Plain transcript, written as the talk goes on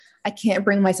I can't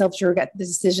bring myself to regret the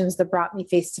decisions that brought me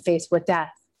face to face with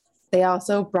death. They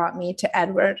also brought me to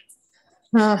Edward.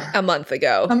 A month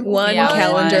ago. One Yeah,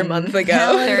 calendar one month ago.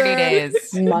 calendar 30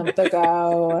 days. month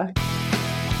ago.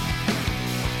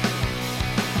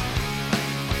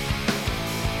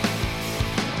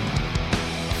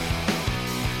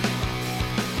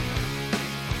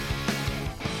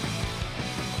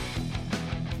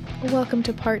 Welcome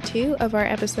to part 2 of our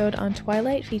episode on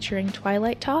Twilight featuring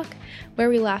Twilight Talk. Where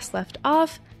we last left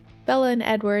off, Bella and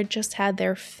Edward just had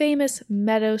their famous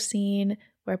meadow scene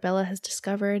where Bella has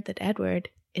discovered that Edward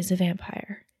is a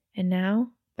vampire. And now,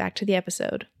 back to the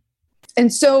episode.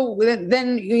 And so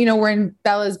then, we're in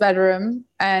Bella's bedroom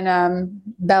and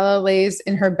Bella lays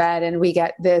in her bed and we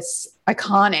get this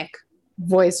iconic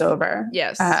voiceover.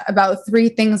 Yes. About 3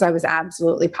 things I was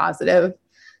absolutely positive.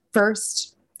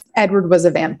 First, Edward was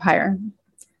a vampire.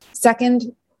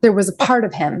 Second, there was a part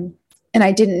of him, and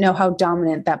I didn't know how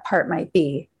dominant that part might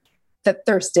be, that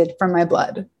thirsted for my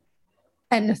blood.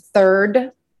 And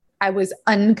third, I was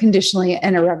unconditionally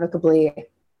and irrevocably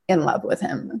in love with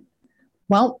him.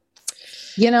 Well,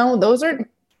 those are 3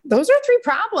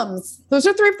 problems. Those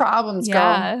are 3 problems,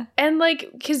 girl. And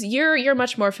because you're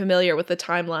much more familiar with the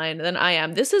timeline than I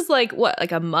am. This is like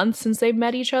a month since they've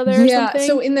met each other or something?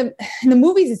 So in the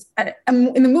movies,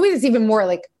 it's even more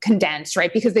like condensed,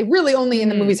 right? Because they really only in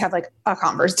the movies have like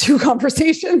 2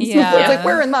 conversations. Yeah. It's like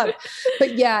we're in love.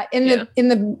 But in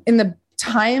the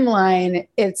timeline,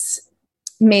 it's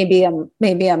maybe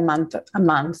a month,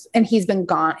 and he's been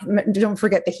gone. Don't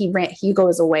forget that he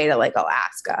goes away to like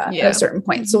Alaska at a certain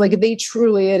point. So like they've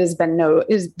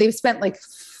spent like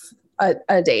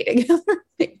a day together.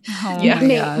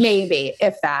 Maybe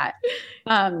if that.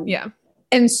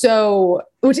 And so,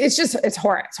 it's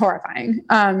horrifying.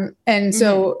 And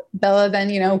so Bella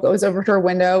then, goes over to her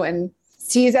window and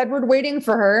sees Edward waiting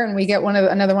for her. And we get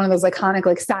another one of those iconic,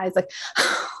 like sighs, like,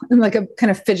 and like a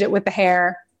kind of fidget with the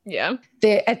hair. Yeah.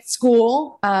 At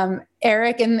school,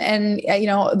 Eric and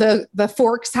the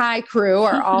Forks High crew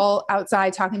are all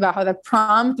outside talking about how the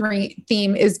prom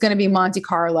theme is going to be Monte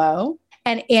Carlo.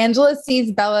 And Angela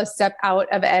sees Bella step out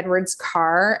of Edward's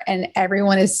car and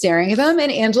everyone is staring at them.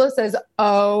 And Angela says,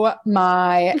 "Oh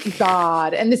my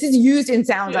God." And this is used in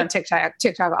sounds on TikTok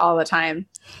all the time.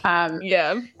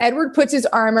 Edward puts his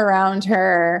arm around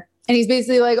her and he's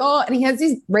basically like, "Oh," and he has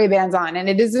these Ray-Bans on and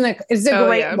it's a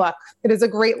great look. It is a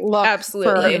great look.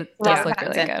 Absolutely. It does look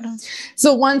really good.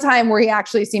 So one time where he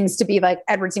actually seems to be like,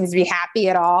 Edward seems to be happy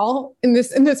at all in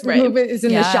this movement is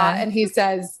in the shot. And he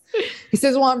says,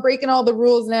 "Well, I'm breaking all the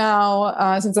rules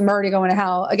now since I'm already going to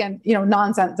hell." Again,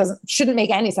 nonsense shouldn't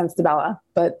make any sense to Bella,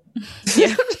 but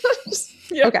okay.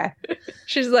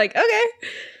 She's like, okay.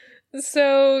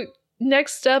 So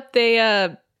next up, they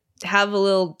have a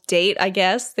little date, I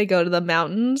guess. They go to the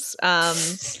mountains.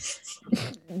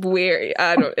 Weird.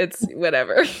 It's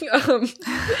whatever.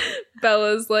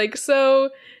 Bella's like, "So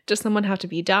does someone have to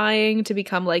be dying to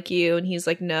become like you?" And he's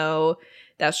like, "No,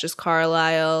 that's just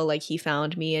Carlisle. Like, he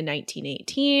found me in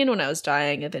 1918 when I was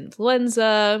dying of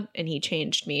influenza, and he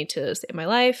changed me to save my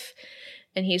life."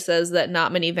 And he says that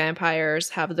not many vampires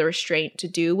have the restraint to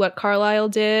do what Carlisle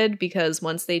did, because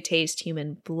once they taste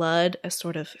human blood, a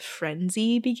sort of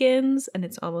frenzy begins, and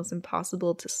it's almost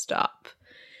impossible to stop.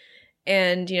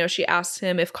 And, she asks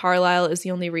him if Carlisle is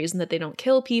the only reason that they don't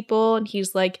kill people, and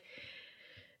he's like,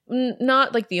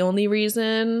 "Not like the only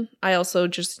reason. I also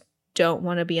just don't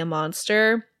want to be a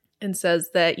monster," and says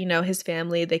that, his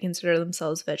family, they consider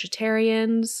themselves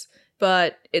vegetarians,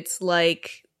 but it's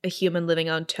like a human living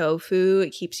on tofu.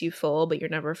 It keeps you full, but you're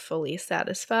never fully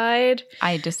satisfied.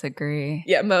 I disagree.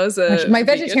 Yeah, Moza. My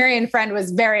vegetarian friend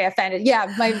was very offended.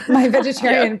 Yeah, my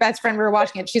vegetarian best friend, we were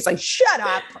watching it. She's like, "Shut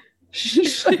up."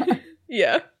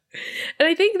 Yeah. And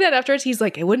I think that afterwards he's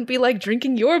like, "It wouldn't be like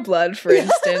drinking your blood, for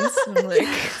instance." I'm like,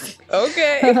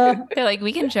 okay. They're like,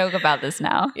 "We can joke about this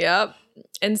now." Yep.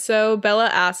 And so Bella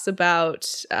asks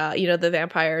about, the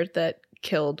vampire that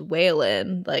killed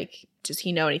Waylon. Like, does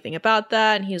he know anything about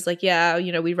that? And he's like, "Yeah,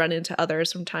 we run into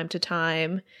others from time to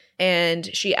time."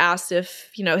 And she asks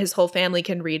if, his whole family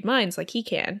can read minds like he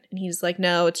can. And he's like,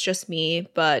 "No, it's just me.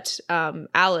 But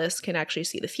Alice can actually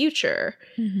see the future.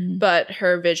 Mm-hmm. But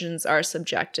her visions are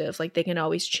subjective. Like, they can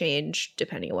always change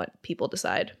depending on what people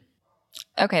decide."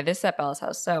 Okay, this is at Bella's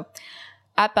house. So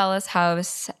at Bella's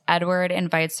house, Edward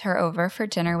invites her over for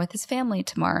dinner with his family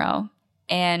tomorrow.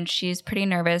 And she's pretty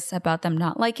nervous about them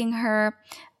not liking her.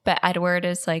 But Edward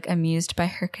is like amused by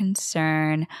her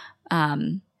concern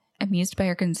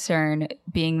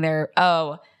being there.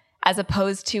 Oh, as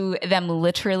opposed to them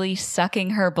literally sucking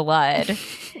her blood.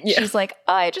 Yeah. She's like,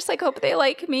 oh, I just like hope they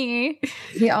like me.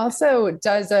 He also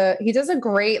does a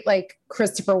great like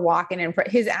Christopher Walken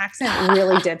his accent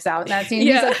really dips out in that scene.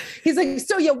 Yeah. He's like,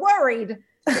 so you're worried.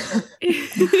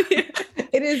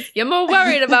 It is. You're more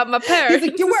worried about my parents.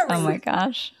 He's like, you're worried. Oh my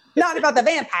gosh. Not about the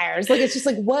vampires. Like, it's just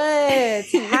like,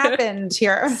 what's happened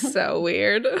here? So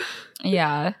weird.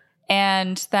 Yeah.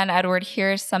 And then Edward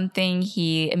hears something.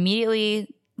 He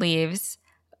immediately leaves.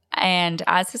 And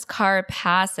as his car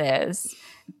passes,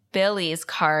 Billy's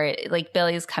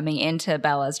coming into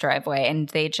Bella's driveway, and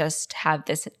they just have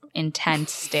this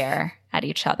intense stare at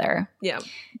each other. Yeah.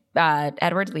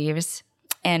 Edward leaves.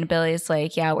 And Billy's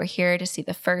like, yeah, we're here to see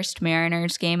the first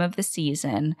Mariners game of the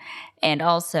season. And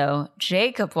also,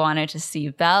 Jacob wanted to see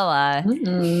Bella.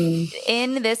 Mm-hmm.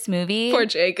 In this movie, Poor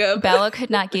Jacob. Bella could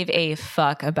not give a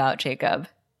fuck about Jacob.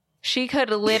 She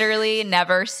could literally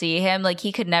never see him. Like,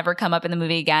 he could never come up in the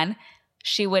movie again.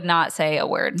 She would not say a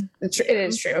word. It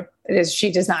is true. It is.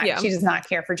 She does not. Yeah. She does not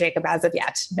care for Jacob as of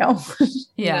yet. No.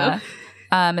 Yeah.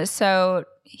 So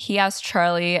he asked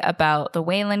Charlie about the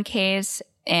Wayland case.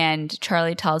 And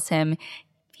Charlie tells him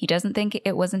he doesn't think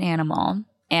it was an animal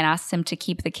and asks him to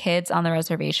keep the kids on the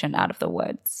reservation out of the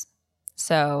woods.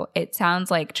 So it sounds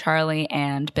like Charlie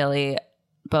and Billy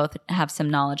both have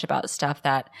some knowledge about stuff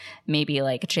that maybe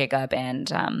like Jacob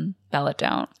and Bella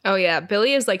don't. Oh, yeah.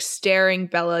 Billy is like staring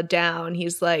Bella down.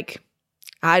 He's like,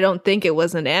 I don't think it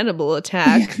was an animal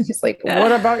attack. He's like,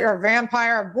 what about your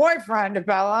vampire boyfriend,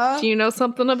 Bella? Do you know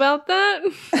something about that?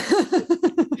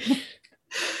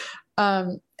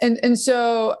 And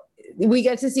so we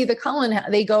get to see the Cullen.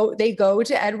 They go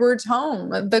to Edward's home,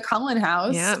 the Cullen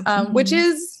house, which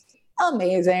is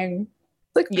amazing.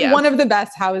 Like one of the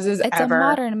best houses it's ever. A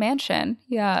modern mansion.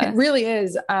 Yeah, it really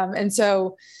is. And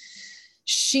so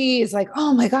she's like,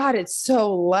 oh my God, it's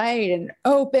so light and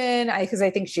open. Because I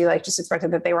think she like just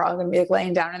expected that they were all going to be like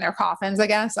laying down in their coffins, I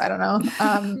guess. I don't know.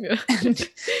 And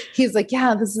he's like,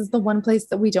 yeah, this is the one place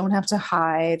that we don't have to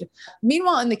hide.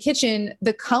 Meanwhile, in the kitchen,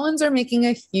 the Cullens are making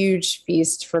a huge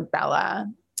feast for Bella.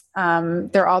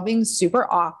 They're all being super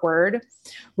awkward.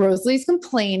 Rosalie's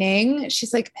complaining.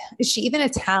 She's like, is she even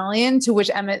Italian? To which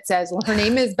Emmett says, well, her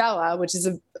name is Bella, which is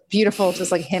a beautiful,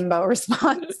 just like himbo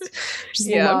response. Just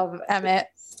love Emmett.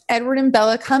 Edward and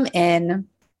Bella come in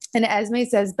and Esme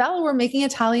says, Bella, we're making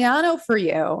Italiano for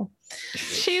you.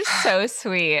 She's so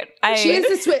sweet. She is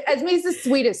the sweet. Esme's the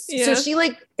sweetest. Yeah. So she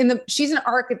like she's an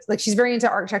architect, like she's very into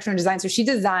architecture and design. So she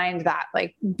designed that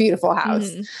like beautiful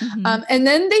house. Mm-hmm. And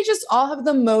then they just all have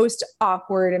the most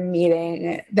awkward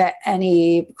meeting that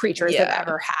any creatures have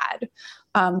ever had.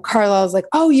 Carlisle's like,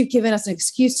 oh, you've given us an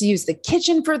excuse to use the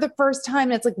kitchen for the first time.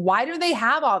 And it's like, why do they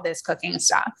have all this cooking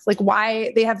stuff? Like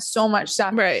why they have so much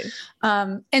stuff. Right.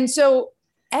 And so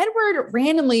Edward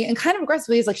randomly and kind of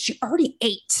aggressively is like, she already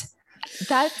ate.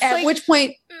 That's at like, which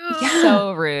point,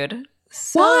 so rude.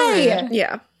 So why? rude.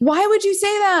 Yeah. Why would you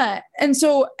say that? And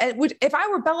so if I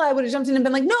were Bella, I would have jumped in and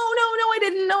been like, no, I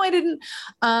didn't. No, I didn't.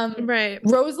 Right.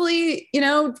 Rosalie,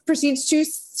 proceeds to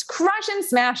crush and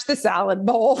smash the salad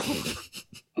bowl.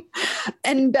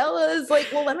 And Bella's like,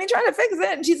 well, let me try to fix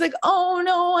it. And she's like, oh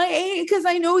no, I ate because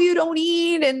I know you don't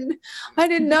eat. And I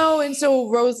didn't know. And so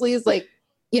Rosalie's like,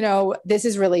 this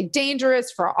is really dangerous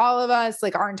for all of us.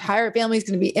 Like our entire family is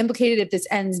going to be implicated if this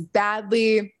ends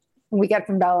badly. We get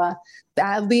from Bella,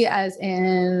 badly as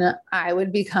in I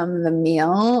would become the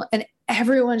meal. And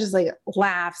everyone just like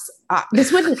laughs.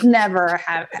 This would never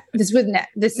have, this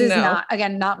is not,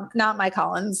 again, not my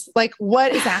Cullens. Like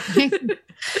what is happening?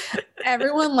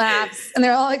 Everyone laughs and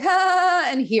they're all like, ah,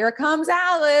 and here comes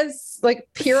Alice, like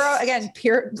pirouetting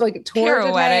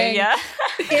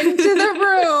into the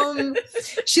room.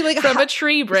 She like from a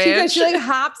tree branch. She like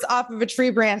hops off of a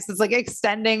tree branch that's like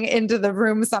extending into the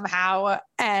room somehow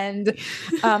and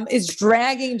is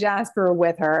dragging Jasper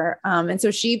with her. And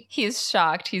so he's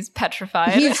shocked. He's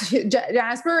petrified.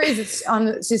 Jasper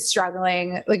is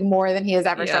struggling like more than he has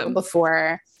ever struggled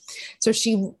before. So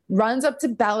she runs up to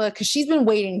Bella because she's been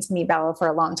waiting to meet Bella for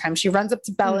a long time. She runs up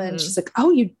to Bella and she's like,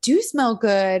 oh, you do smell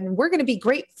good. And we're going to be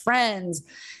great friends.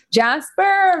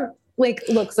 Jasper like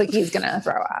looks like he's going to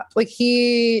throw up. Like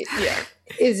he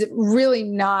is really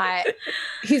not,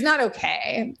 he's not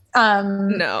okay.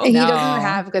 No. He doesn't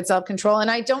have good self-control.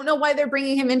 And I don't know why they're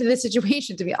bringing him into this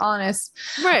situation, to be honest.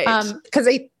 Right. Because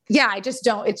I just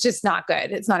don't, it's just not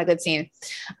good. It's not a good scene.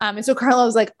 And so Carla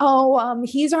was like, oh,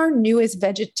 he's our newest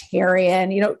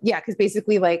vegetarian, because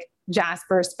basically like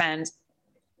Jasper spent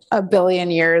a billion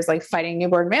years like fighting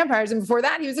newborn vampires. And before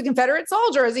that, he was a Confederate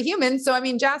soldier as a human. So, I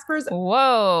mean, Jasper's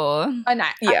whoa.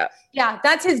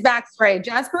 that's his backstory.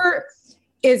 Jasper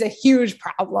is a huge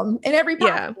problem in every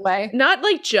possible way. Not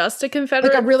like just a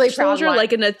Confederate Like a really proud soldier, one.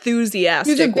 like an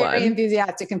enthusiastic He's a very one.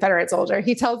 enthusiastic Confederate soldier.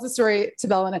 He tells the story to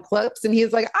Bella in Eclipse, and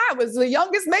he's like, I was the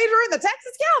youngest major in the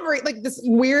Texas Cavalry. Like this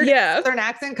weird Southern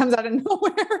accent comes out of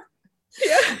nowhere.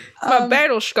 Yeah. My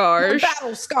battle scars.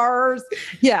 Battle scars.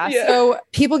 Yeah. So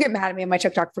people get mad at me on my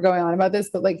TikTok for going on about this,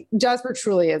 but like Jasper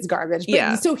truly is garbage.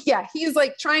 But so he's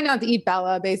like trying not to eat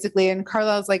Bella basically. And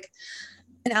Carlisle's like,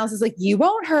 and Alice is like, you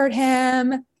won't hurt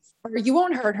him or you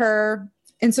won't hurt her.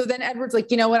 And so then Edward's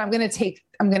like, you know what? I'm going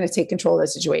to take control of the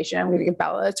situation. I'm going to give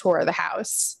Bella a tour of the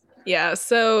house. Yeah.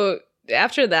 So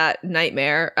after that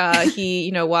nightmare,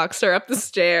 he, walks her up the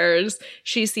stairs.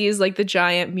 She sees like the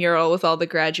giant mural with all the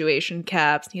graduation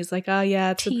caps. And he's like, oh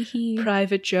yeah, it's a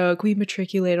private joke. We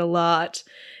matriculate a lot.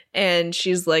 And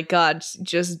she's like, God,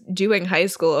 just doing high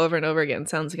school over and over again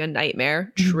sounds like a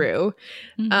nightmare. True.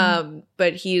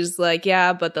 But he's like,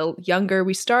 yeah, but the younger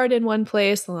we start in one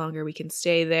place, the longer we can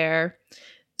stay there.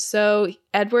 So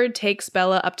Edward takes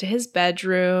Bella up to his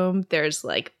bedroom. There's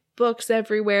like books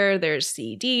everywhere. There's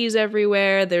CDs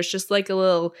everywhere. There's just like a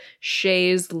little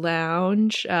chaise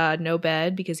lounge, no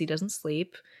bed because he doesn't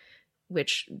sleep,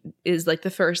 which is like the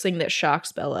first thing that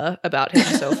shocks Bella about him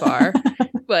so far.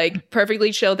 Like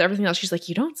perfectly chill with everything else. She's like,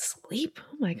 you don't sleep?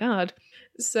 Oh my God.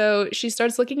 So she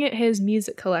starts looking at his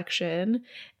music collection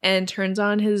and turns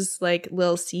on his like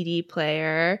little CD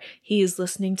player. He's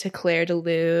listening to Clair de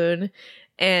Lune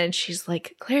and she's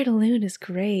like, Clair de Lune is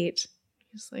great.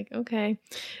 He's like, okay.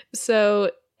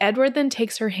 So Edward then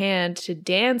takes her hand to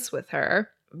dance with her.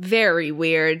 Very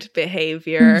weird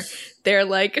behavior. They're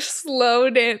like slow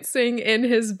dancing in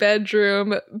his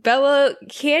bedroom. Bella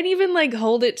can't even like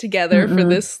hold it together for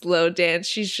this slow dance.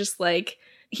 She's just like,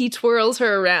 he twirls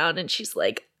her around and she's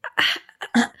like,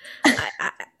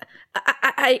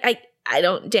 I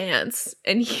don't dance.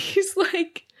 And he's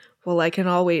like, well, I can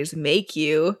always make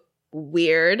you.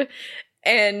 Weird.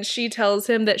 And she tells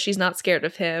him that she's not scared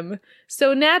of him.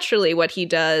 So naturally what he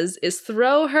does is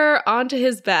throw her onto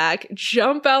his back,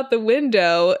 jump out the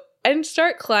window, and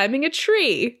start climbing a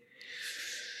tree.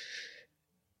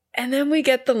 And then we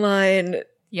get the line.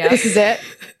 Yeah. This is it.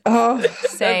 Oh,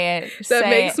 say it. That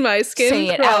makes my skin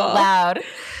say crawl. It out loud.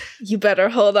 You better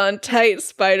hold on tight,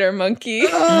 spider monkey.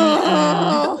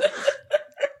 oh.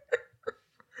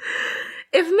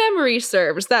 If memory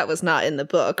serves, that was not in the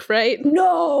book, right?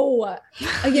 No.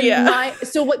 Again, Yeah.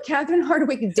 So what Catherine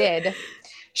Hardwicke did,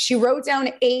 she wrote down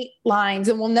 8 lines,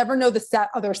 and we'll never know the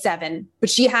other 7, but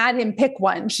she had him pick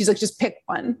one. She's like, just pick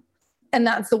one. And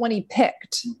that's the one he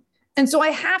picked. And so I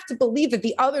have to believe that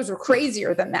the others were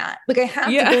crazier than that. Like I have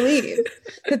to believe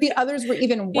that the others were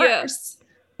even worse.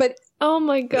 But oh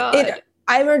my God.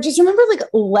 I just remember like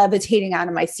levitating out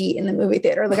of my seat in the movie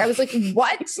theater. Like I was like,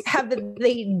 what have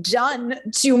they done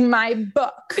to my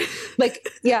book? Like,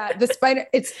 yeah, the spider,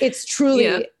 it's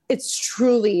truly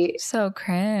so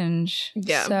cringe.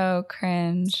 Yeah. So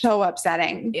cringe. so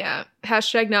upsetting. Yeah.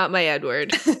 Hashtag not my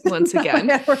Edward once again.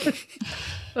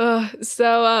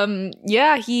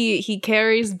 He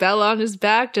carries Bella on his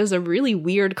back, does a really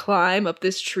weird climb up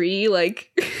this tree.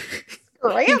 Like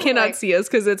you cannot see us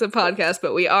because it's a podcast,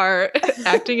 but we are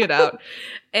acting it out.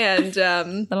 And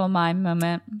little mime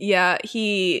moment. Yeah,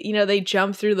 they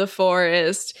jump through the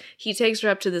forest. He takes her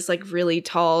up to this like really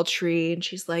tall tree and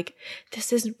she's like,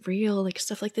 this isn't real. Like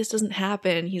stuff like this doesn't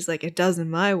happen. He's like, it does in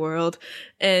my world.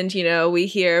 And we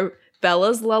hear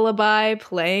Bella's lullaby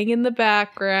playing in the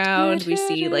background. We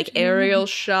see like aerial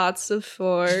shots of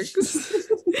Forks.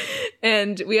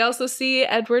 And we also see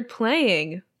Edward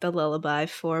playing the lullaby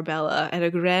for Bella at a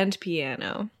grand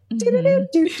piano. It's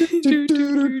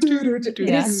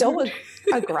so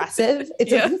aggressive. It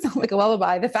doesn't sound like a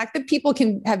lullaby. The fact that people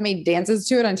can have made dances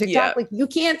to it on TikTok, like you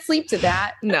can't sleep to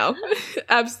that. No,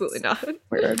 absolutely not.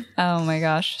 Weird. Oh my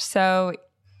gosh. So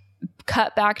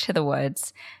cut back to the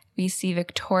woods. We see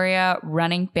Victoria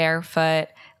running barefoot,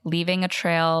 leaving a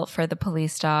trail for the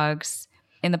police dogs.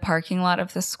 In the parking lot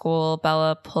of the school,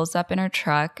 Bella pulls up in her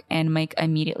truck and Mike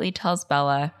immediately tells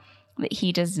Bella that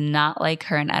he does not like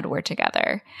her and Edward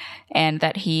together and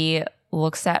that he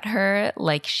looks at her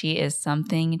like she is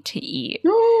something to eat.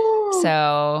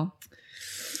 So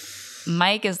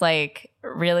Mike is like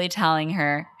really telling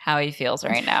her how he feels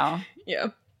right now. Yeah.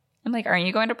 I'm like, aren't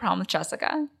you going to prom with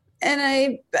Jessica?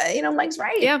 And Mike's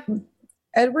right. Yeah.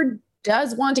 Edward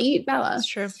does want to eat Bella. That's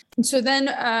true. So then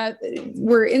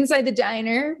we're inside the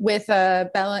diner with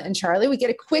Bella and Charlie. We get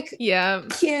a quick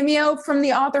cameo from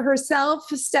the author herself,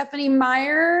 Stephanie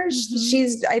Meyer.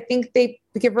 She's, I think they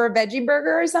give her a veggie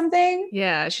burger or something.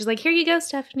 Yeah. She's like, here you go,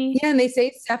 Stephanie. Yeah. And they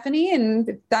say Stephanie,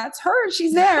 and that's her.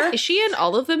 She's there. Is she in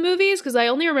all of the movies? Because I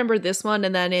only remember this one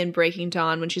and then in Breaking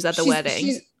Dawn when she's at the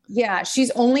wedding.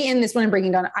 She's only in this one in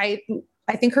Breaking Dawn.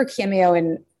 I think her cameo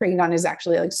in Breaking Dawn is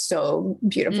actually like so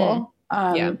beautiful.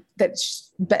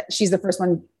 But she's the first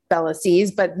one Bella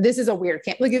sees, but this is a weird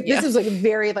camp. Like this is like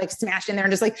very like smashed in there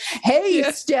and just like, hey,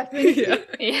 Stephanie,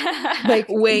 like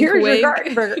wink, here's wink. your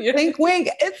garden burger. Wink, wink.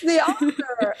 It's the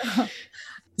author.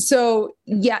 So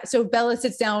Bella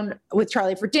sits down with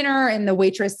Charlie for dinner, and the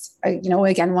waitress,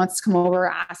 again wants to come over,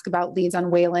 ask about leads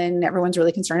on Waylon. Everyone's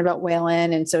really concerned about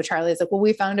Waylon, and so Charlie's like, well,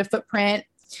 we found a footprint,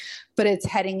 but it's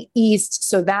heading east,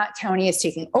 so that county is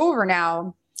taking over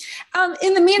now.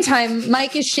 In the meantime,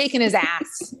 Mike is shaking his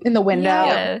ass in the window.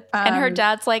 Yeah. And her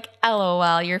dad's like,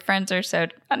 LOL, your friends are so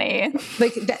funny.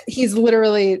 Like he's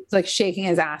literally like shaking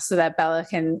his ass so that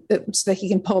he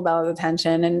can pull Bella's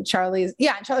attention. And Charlie's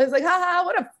like, haha,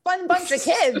 what a fun bunch of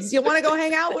kids. You want to go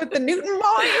hang out with the Newton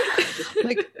boys?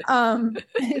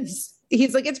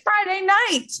 He's like, it's Friday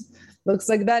night. Looks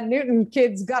like that Newton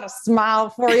kid's got a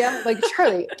smile for you. Like,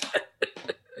 Charlie,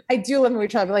 I do love when we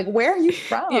try to be like, where are you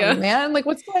from, man? Like,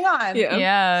 what's going on?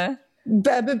 Yeah.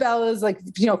 But Bella's like,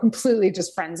 completely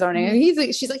just friend zoning. And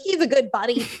she's like, he's a good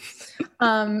buddy.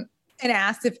 And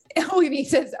asked he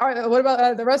says, all right, what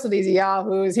about the rest of these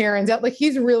yahoos here? And like,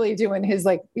 he's really doing his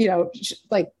like,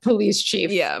 like police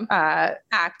chief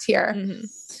act here. Mm-hmm.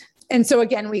 And so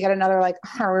again, we got another like,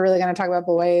 are we really going to talk about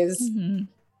boys? Mm-hmm.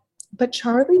 But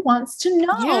Charlie wants to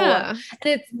know. Yeah.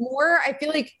 And it's more, I feel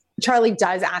like Charlie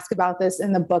does ask about this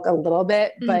in the book a little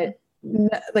bit, but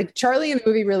like Charlie in the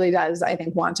movie really does, I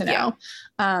think, want to know.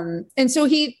 Yeah. And so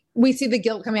we see the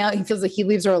guilt coming out. He feels like he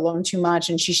leaves her alone too much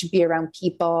and she should be around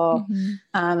people.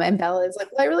 Mm-hmm. And Bella is like,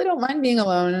 well, I really don't mind being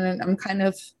alone. And I'm kind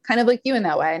of like you in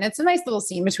that way. And it's a nice little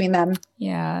scene between them.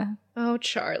 Yeah. Oh,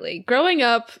 Charlie. Growing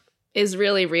up is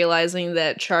really realizing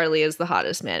that Charlie is the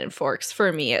hottest man in Forks,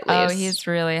 for me at least. Oh, he's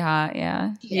really hot.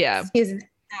 Yeah. Yeah. He's an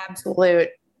absolute...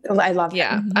 I love him.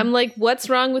 Yeah. Mm-hmm. I'm like, what's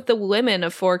wrong with the women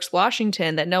of Forks,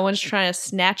 Washington, that no one's trying to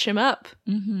snatch him up?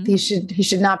 Mm-hmm. He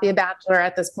should not be a bachelor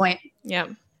at this point. Yeah.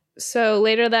 So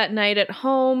later that night at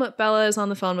home, Bella is on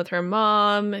the phone with her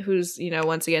mom, who's,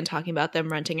 once again talking about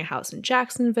them renting a house in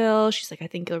Jacksonville. She's like, I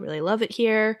think you'll really love it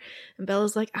here. And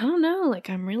Bella's like, I don't know. Like,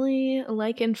 I'm really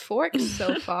liking Forks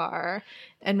so far.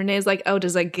 And Renee's like, oh,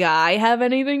 does a guy have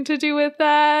anything to do with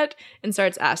that? And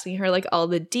starts asking her like all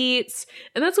the deets.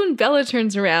 And that's when Bella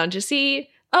turns around to see,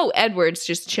 Edward's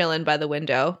just chilling by the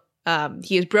window.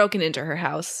 He has broken into her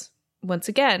house once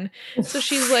again. So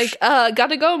she's like,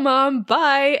 gotta go, Mom.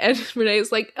 Bye. And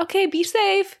Renee's like, okay, be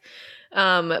safe.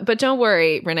 But don't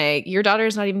worry, Renee, your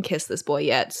daughter's not even kissed this boy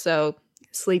yet. So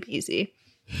sleep easy.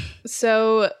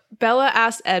 So Bella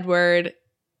asks Edward,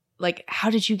 like, how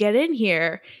did you get in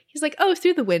here? He's like, oh,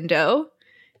 through the window.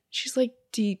 She's like,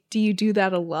 do you do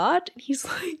that a lot? And he's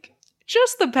like,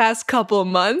 just the past couple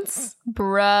months.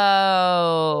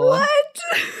 Bro. What?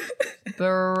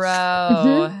 Bro.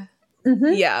 Mm-hmm.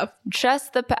 Mm-hmm. Yeah.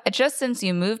 Just since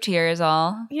you moved here is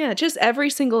all. Yeah, just every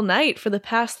single night for the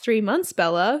past 3 months,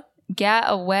 Bella. Get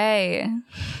away.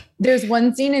 There's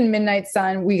one scene in Midnight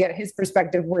Sun, we get his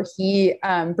perspective where he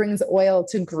brings oil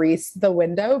to grease the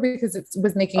window because it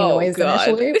was making noise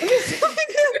initially.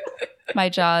 My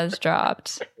jaws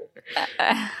dropped.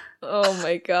 Oh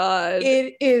my God.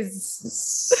 It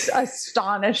is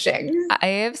astonishing. I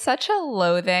have such a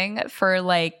loathing for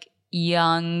like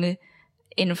young,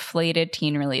 inflated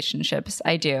teen relationships.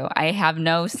 I do. I have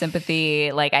no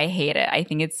sympathy. Like, I hate it. I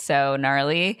think it's so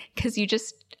gnarly because you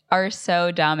just are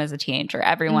so dumb as a teenager,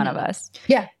 every one of us.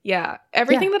 Yeah. Yeah.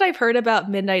 Everything that I've heard about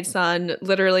Midnight Sun,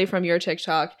 literally from your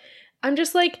TikTok, I'm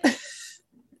just like,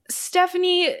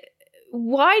 Stephanie,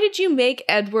 why did you make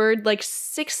Edward like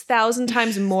 6,000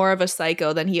 times more of a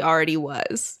psycho than he already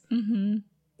was? Mm-hmm.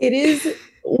 It is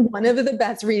one of the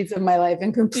best reads of my life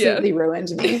and completely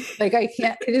ruined me. Like, I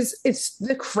can't, it's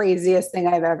the craziest thing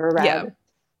I've ever read. Yeah.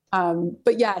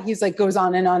 But yeah, he's like goes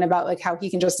on and on about like how he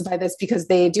can justify this because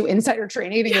they do insider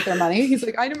trading to get their money. He's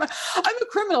like, I'm a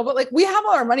criminal, but like we have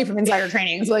all our money from insider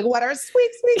trading. So like, what are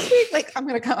sweet. Like, I'm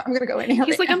going to go in here.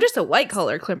 He's like, I'm just a white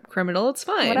collar criminal. It's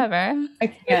fine. Whatever. I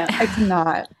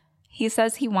cannot. He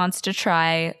says he wants to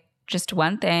try just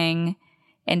one thing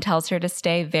and tells her to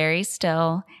stay very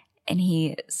still. And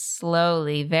he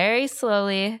slowly, very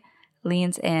slowly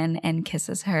leans in and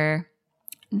kisses her.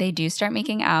 They do start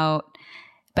making out.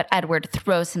 But Edward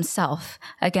throws himself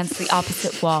against the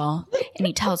opposite wall and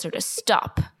he tells her to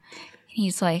stop.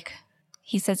 And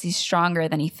he says he's stronger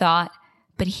than he thought,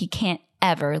 but he can't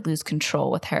ever lose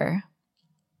control with her.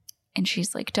 And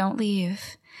she's like, don't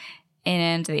leave.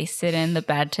 And they sit in the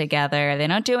bed together. They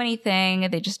don't do anything.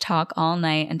 They just talk all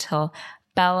night until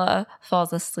Bella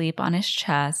falls asleep on his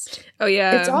chest. Oh,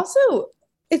 yeah.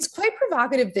 It's quite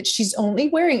provocative that she's not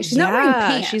wearing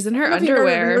pants. She's in her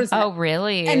underwear. Oh,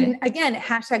 really? And again,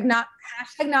 hashtag not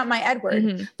my Edward.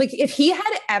 Mm-hmm. Like if he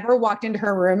had ever walked into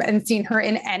her room and seen her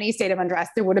in any state of undress,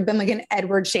 there would have been like an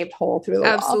Edward shaped hole through the wall.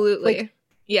 Absolutely. Like,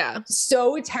 yeah.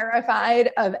 So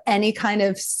terrified of any kind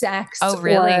of sex. Oh,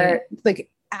 really? Or, like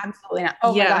absolutely not.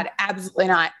 Oh my God. Absolutely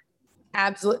not.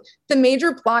 Absolutely. The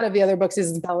major plot of the other books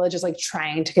is Bella just like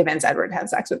trying to convince Edward to have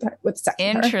sex with her, with sex.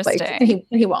 Interesting. With her. Like,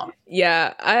 he won't.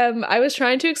 Yeah. I was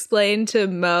trying to explain to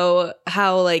Mo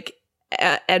how like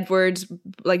Edward's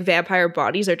like vampire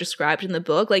bodies are described in the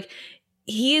book. Like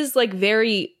he's like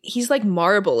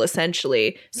marble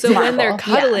essentially. So when they're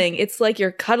cuddling, it's like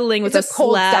you're cuddling with a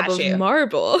slab of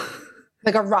marble.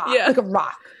 Like a rock. Yeah. Like a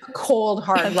rock. A cold,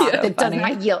 hard rock that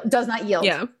does not yield.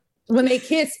 Yeah. When they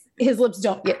kiss, his lips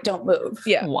don't move.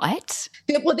 Yeah. What?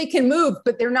 They can move,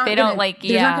 but they're not. There's not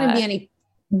going to be any.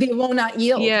 They will not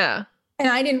yield. Yeah. And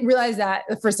I didn't realize that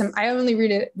the first time. I only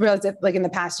realized it like in the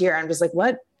past year. I'm just like,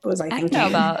 what was I thinking? I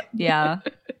don't know about. Yeah.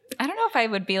 I don't know if I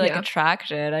would be like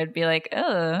attracted. I'd be like,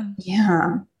 ugh.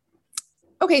 Yeah.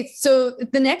 Okay. So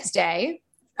the next day,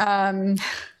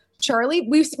 Charlie,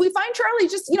 we find Charlie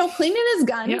just, cleaning his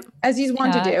gun as he's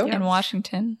wont to do in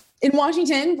Washington. In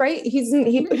Washington, right? He's a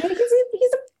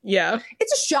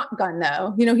it's a shotgun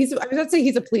though. I was about to say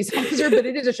he's a police officer, but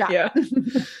it is a shotgun.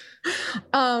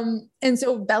 Yeah. And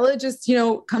so Bella just,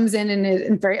 comes in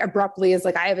and very abruptly is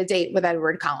like, I have a date with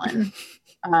Edward Cullen.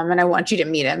 And I want you to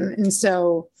meet him. And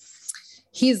so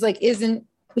he's like, isn't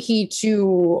he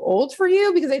too old for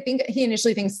you? Because I think he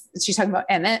initially thinks she's talking about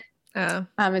Emmett.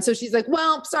 And so she's like,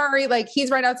 well, sorry, like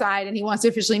he's right outside and he wants to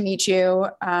officially meet you.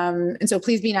 And so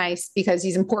please be nice because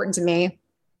he's important to me.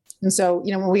 And so,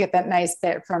 when we get that nice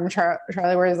bit from Charlie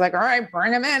where he's like, all right,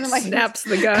 bring him in. And like snaps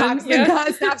the gun.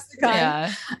 Snaps the gun.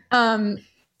 Yeah.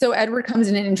 So Edward comes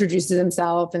in and introduces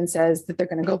himself and says that they're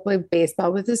going to go play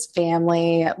baseball with his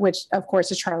family, which of course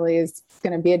to Charlie is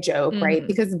going to be a joke, right?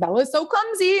 Because Bella's so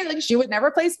clumsy. Like she would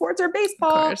never play sports or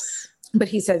baseball. Of course. But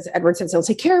Edward says he'll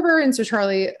take care of her. And so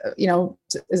Charlie,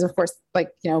 is of course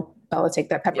like, Bella, take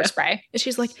that pepper spray. And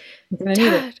she's like,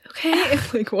 Dad, okay.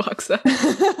 Like walks up.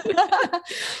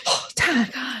 Oh,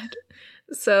 Dad. God.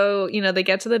 So, they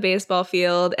get to the baseball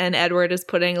field and Edward is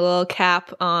putting a little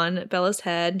cap on Bella's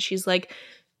head. And she's like,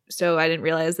 so I didn't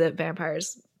realize that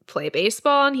vampires play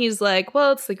baseball. And he's like,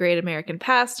 well, it's the great American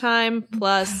pastime.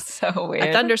 Plus so weird.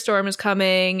 A thunderstorm is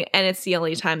coming and it's the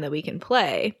only time that we can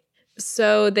play.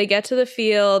 So they get to the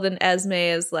field and Esme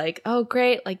is like, oh,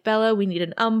 great. Like, Bella, we need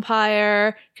an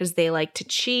umpire because they like to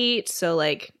cheat. So,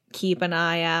 like, keep an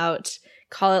eye out.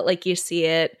 Call it like you see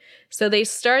it. So they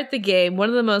start the game. One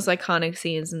of the most iconic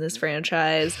scenes in this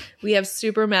franchise. We have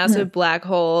Supermassive Black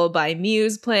Hole by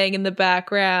Muse playing in the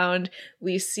background.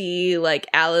 We see, like,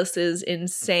 Alice's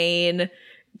insane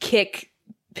kick,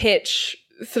 pitch,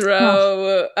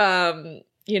 throw,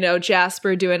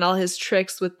 Jasper doing all his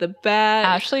tricks with the bat.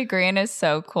 Ashley Greene is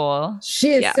so cool.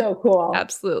 She is so cool.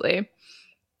 Absolutely.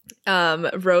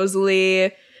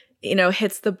 Rosalie,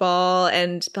 hits the ball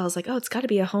and Bella's like, oh, it's got to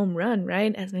be a home run,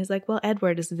 right? Esme's like, well,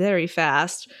 Edward is very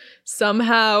fast.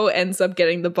 Somehow ends up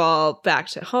getting the ball back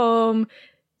to home.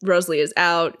 Rosalie is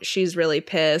out. She's really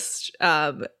pissed.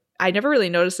 I never really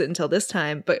noticed it until this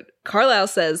time, but Carlisle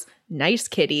says, nice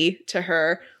kitty to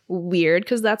her. Weird,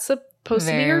 because that's supposed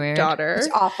to be your daughter. It's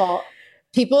awful.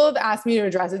 People have asked me to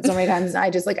address it so many times, and I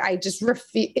just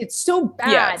refuse. It's so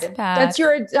bad. Yeah, it's bad. That's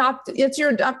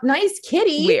your nice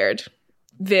kitty. Weird,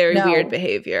 very weird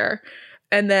behavior.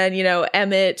 And then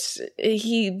Emmett,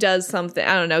 he does something.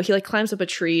 I don't know. He like climbs up a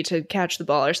tree to catch the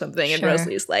ball or something, and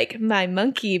Rosalie's like, "My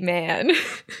monkey man."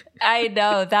 I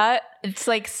know that. It's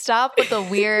like, stop with the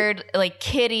weird like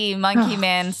kitty monkey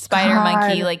man spider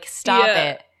monkey. Like, stop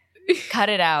it. Cut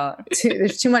it out.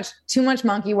 There's too much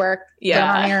monkey work going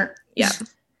on here. Yeah.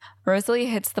 Rosalie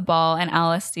hits the ball and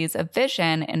Alice sees a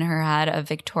vision in her head of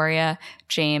Victoria,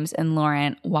 James, and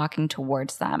Laurent walking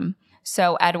towards them.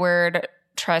 So Edward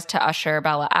tries to usher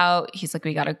Bella out. He's like,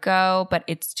 we gotta go, but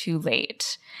it's too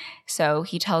late. So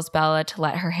he tells Bella to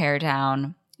let her hair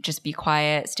down, just be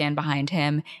quiet, stand behind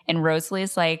him. And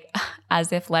Rosalie's like,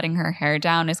 as if letting her hair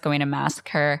down is going to mask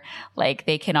her, like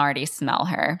they can already smell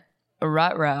her.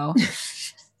 Ruh-roh.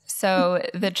 So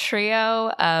the trio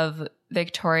of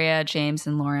Victoria, James,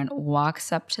 and Lauren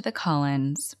walks up to the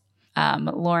Cullens.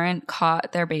 Lauren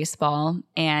caught their baseball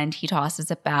and he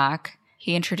tosses it back.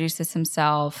 He introduces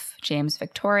himself, James,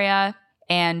 Victoria,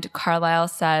 and Carlisle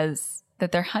says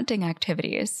that their hunting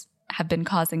activities have been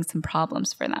causing some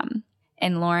problems for them.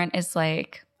 And Lauren is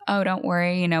like, oh, don't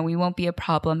worry, we won't be a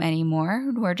problem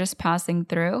anymore. We're just passing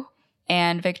through.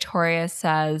 And Victoria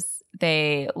says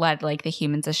they led like the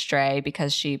humans astray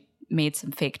because she made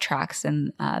some fake tracks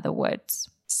in the woods.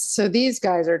 So these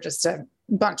guys are just a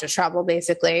bunch of trouble,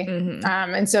 basically. Mhm.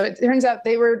 And so it turns out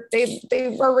they were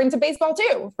into baseball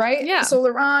too, right? Yeah. So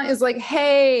Laurent is like,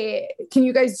 hey, can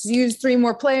you guys use 3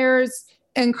 more players?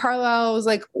 And Carlisle was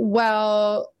like,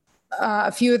 well,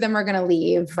 a few of them are going to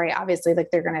leave, right? Obviously,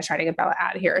 like they're going to try to get Bella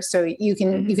out of here. So you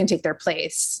can take their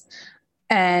place.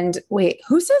 And wait,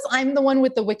 who says I'm the one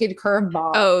with the wicked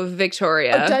curveball? Oh,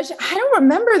 Victoria. Oh, does she? I don't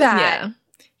remember that. Yeah.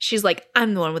 She's like,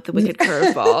 I'm the one with the wicked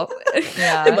curveball.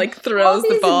 Yeah. And like throws All the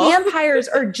these ball. vampires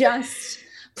are just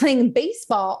playing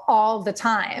baseball all the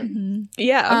time. Mhm.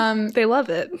 Yeah. They love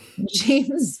it.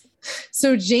 James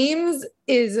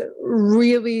is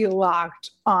really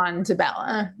locked on to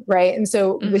Bella, right? And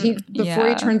so before Yeah.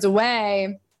 he turns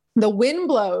away, the wind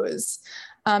blows,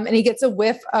 and he gets a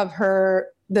whiff of her.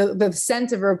 The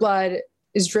scent of her blood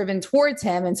is driven towards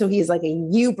him, and so he's like,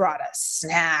 "You brought a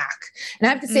snack." And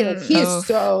I have to say, like, he is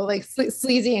so like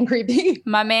sleazy and creepy.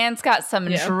 My man's got some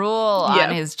drool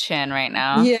on his chin right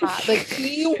now. Yeah, like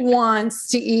he wants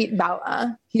to eat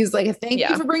Bella. He's like, "Thank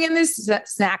you for bringing this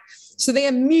snack." So they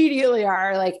immediately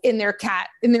are like in their attack.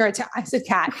 I said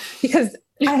cat because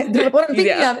what I'm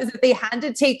thinking of is that they had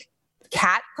to take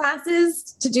cat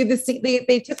classes to do this.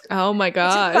 They took Oh my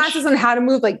gosh. classes on how to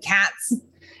move like cats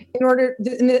in order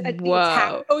to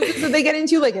attack poses that they get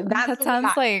into. Like That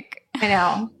sounds like I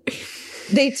know.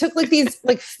 They took like these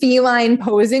like feline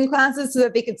posing classes so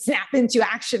that they could snap into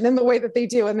action in the way that they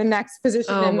do in the next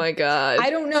position. Oh And my God. I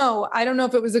don't know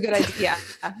if it was a good idea.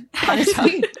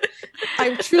 Honestly,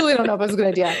 I truly don't know if it was a good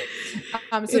idea.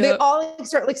 So they all like,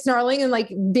 start like snarling and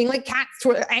like being like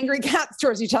angry cats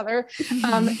towards each other.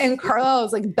 And Carlisle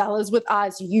is like, Bella's with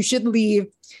us. You should leave.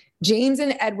 James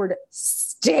and Edward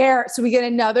stare. So we get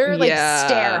another like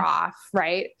stare off,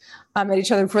 right? At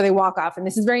each other before they walk off. And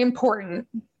this is very important.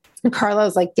 And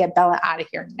Carlisle's like, get Bella out of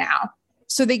here now.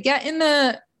 So they get in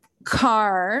the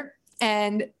car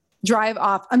and drive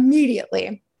off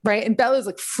immediately, right? And Bella's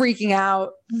like freaking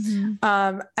out.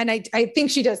 And I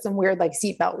think she does some weird like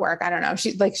seatbelt work. I don't know.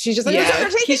 She's just like,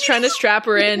 he's trying to strap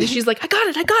her in. And she's like, I got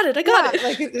it.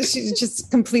 Like she's just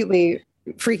completely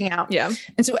freaking out. Yeah.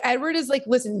 And so Edward is like,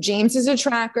 listen, James is a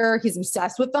tracker. He's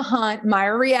obsessed with the hunt. My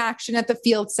reaction at the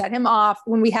field set him off.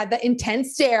 When we had the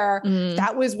intense stare,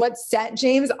 that was what set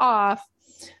James off.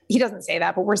 He doesn't say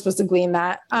that, but we're supposed to glean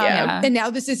that. And now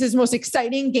this is his most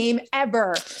exciting game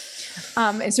ever.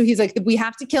 And so he's like, we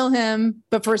have to kill him,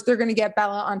 but first they're going to get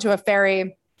Bella onto a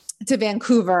ferry to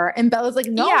Vancouver. And Bella's like,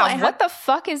 no, what the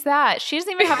fuck is that? She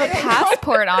doesn't even have a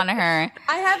passport on her.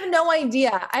 I have no idea.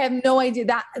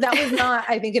 That was not,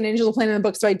 I think, an Angela Plan in the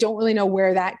book. So I don't really know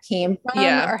where that came from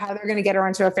or how they're going to get her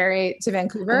onto a ferry to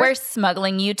Vancouver. We're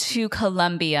smuggling you to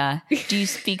Colombia. Do you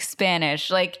speak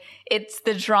Spanish? Like,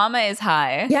 the drama is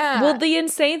high. Yeah. Well, the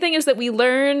insane thing is that we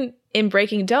learn in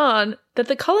Breaking Dawn that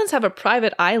the Cullens have a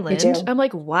private island. I'm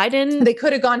like, why didn't they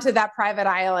could have gone to that private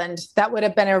island? That would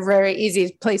have been a very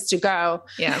easy place to go.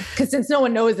 Yeah. Because since no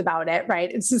one knows about it,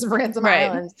 right? It's just a ransom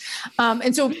island.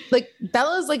 And so like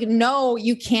Bella's like, no,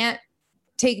 you can't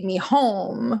take me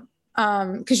home.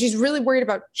 Because she's really worried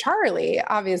about Charlie,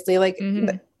 obviously. Like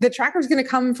the tracker's going to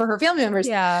come for her family members.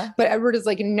 Yeah. But Edward is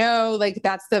like, no, like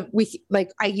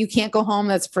you can't go home.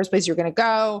 That's the first place you're going to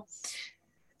go.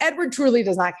 Edward truly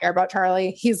does not care about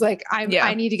Charlie. He's like,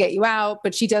 I need to get you out,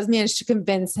 but she does manage to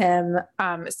convince him.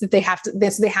 So they have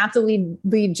to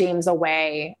lead James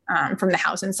away from the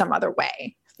house in some other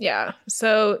way. Yeah.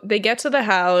 So they get to the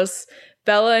house.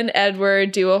 Bella and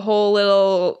Edward do a whole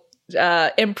little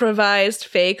improvised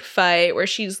fake fight where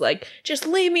she's like, just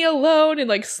leave me alone, and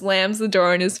like slams the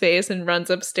door in his face and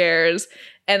runs upstairs.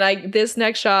 And this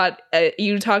next shot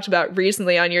you talked about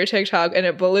recently on your TikTok, and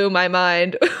it blew my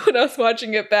mind when I was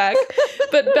watching it back.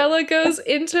 But Bella goes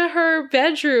into her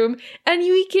bedroom, and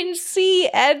you can see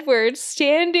Edward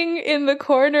standing in the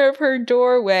corner of her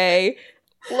doorway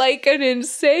like an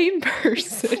insane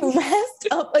person. Pressed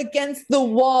up against the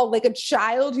wall like a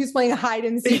child who's playing hide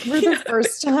and seek for the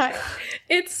first time.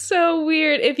 It's so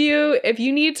weird. If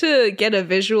you need to get a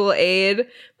visual aid,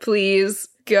 please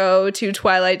go to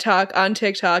Twilight Talk on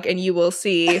TikTok and you will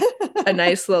see a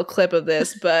nice little clip of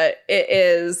this, but it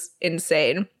is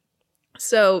insane.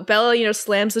 So Bella,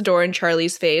 slams the door in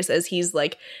Charlie's face as he's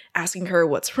like asking her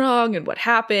what's wrong and what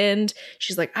happened.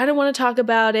 She's like, I don't want to talk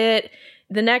about it.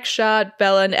 The next shot,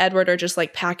 Bella and Edward are just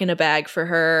like packing a bag for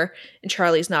her, and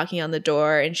Charlie's knocking on the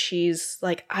door, and she's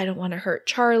like, I don't want to hurt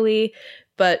Charlie.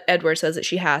 But Edward says that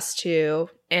she has to,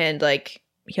 and like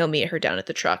he'll meet her down at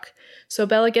the truck. So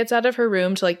Bella gets out of her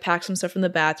room to like pack some stuff from the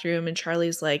bathroom, and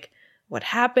Charlie's like, what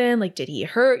happened? Like, did he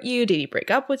hurt you? Did he break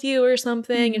up with you or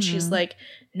something? And she's like,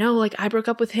 no, like I broke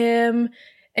up with him.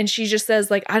 And she just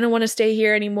says like, I don't want to stay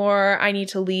here anymore. I need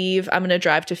to leave. I'm going to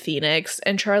drive to Phoenix.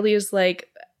 And Charlie is like,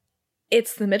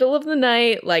 it's the middle of the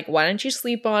night. Like, why don't you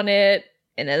sleep on it?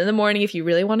 And then in the morning, if you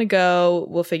really want to go,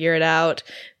 we'll figure it out.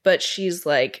 But she's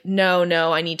like, no,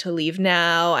 I need to leave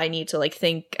now. I need to like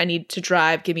think, I need to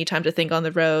drive. Give me time to think on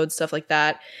the road, stuff like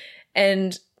that.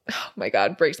 And oh my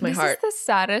God, breaks my heart. This is the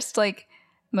saddest, like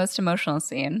most emotional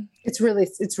scene. It's really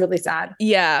sad.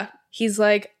 Yeah. He's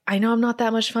like, I know I'm not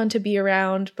that much fun to be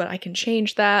around, but I can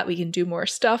change that. We can do more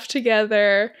stuff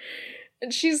together.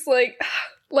 And she's like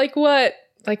what?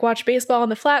 Like watch baseball on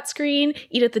the flat screen,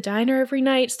 eat at the diner every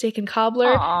night, steak and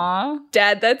cobbler. Aww.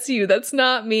 Dad, that's you. That's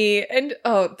not me. And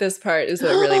this part is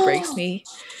what really breaks me.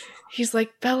 He's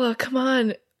like, Bella, come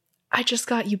on. I just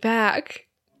got you back.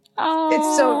 Oh,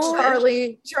 It's so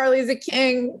Charlie. Charlie's a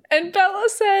king. And Bella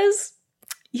says,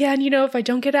 yeah, and if I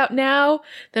don't get out now,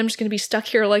 then I'm just going to be stuck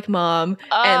here like Mom.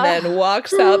 And then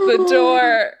walks out the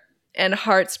door, and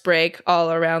hearts break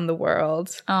all around the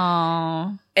world.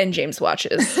 Oh. And James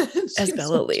watches as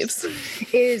Bella leaves.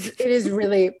 It is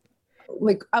really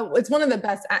like, it's one of the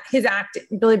best. His acting,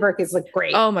 Billy Burke is like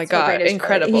great. Oh my God,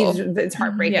 incredible. It's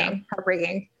heartbreaking. Yeah.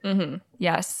 Heartbreaking. Mm-hmm.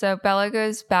 Yes. So Bella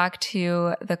goes back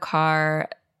to the car,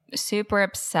 super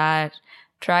upset,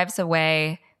 drives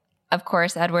away. Of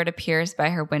course, Edward appears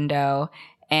by her window,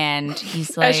 and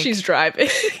he's like, as she's driving,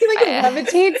 He like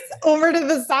levitates over to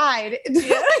the side. It doesn't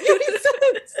make any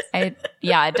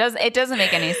sense. it doesn't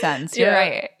make any sense. You're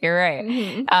right.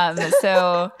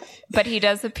 Mm-hmm. But he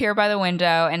does appear by the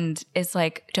window and is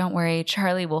like, don't worry,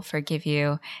 Charlie will forgive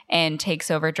you, and takes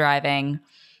over driving.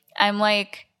 I'm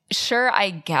like, sure, I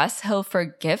guess he'll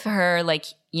forgive her. Like,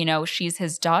 she's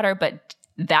his daughter, but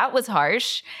that was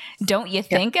harsh. Don't you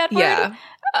think, Edward? Yeah.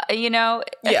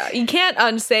 Yeah, you can't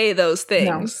unsay those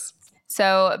things. No.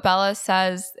 So Bella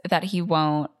says that he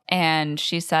won't, and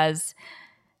she says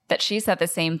that she said the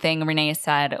same thing Renee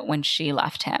said when she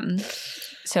left him.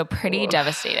 So pretty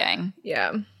devastating.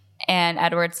 Yeah. And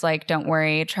Edward's like, don't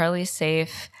worry, Charlie's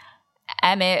safe.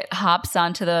 Emmett hops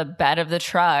onto the bed of the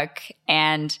truck,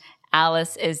 and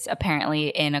Alice is apparently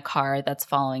in a car that's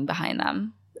following behind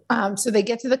them. So they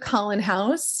get to the Cullen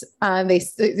house. They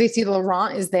see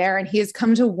Laurent is there, and he has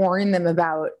come to warn them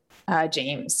about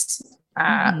James.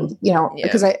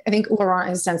 Because I think Laurent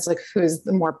has sensed like who's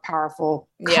the more powerful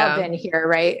coven here,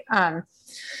 right?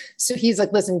 So he's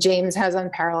like, listen, James has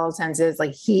unparalleled senses.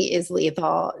 Like he is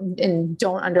lethal, and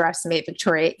don't underestimate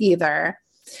Victoria either.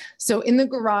 So in the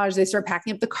garage, they start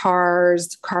packing up the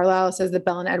cars. Carlisle says that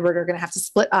Bella and Edward are going to have to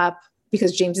split up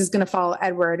because James is going to follow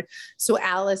Edward. So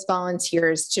Alice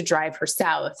volunteers to drive her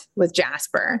south with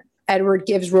Jasper. Edward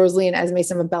gives Rosalie and Esme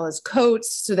some of Bella's coats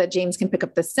so that James can pick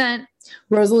up the scent.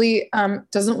 Rosalie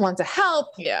doesn't want to help.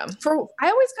 Yeah. I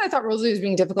always kind of thought Rosalie was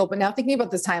being difficult, but now thinking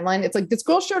about this timeline, it's like this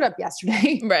girl showed up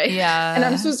yesterday. Right. Yeah. And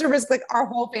I'm supposed to risk like our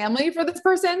whole family for this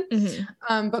person.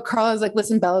 Mm-hmm. But Carla's like,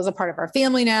 listen, Bella's a part of our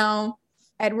family now.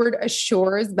 Edward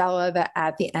assures Bella that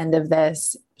at the end of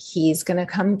this, he's going to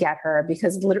come get her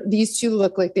because these two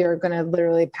look like they're going to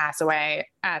literally pass away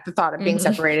at the thought of being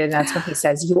separated. And that's when he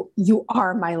says, you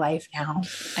are my life now.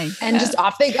 And just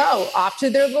off they go, off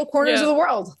to their little corners of the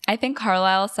world. I think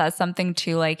Carlisle says something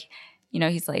too, like,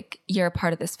 he's like, you're a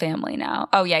part of this family now.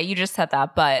 Oh yeah, you just said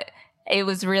that. But it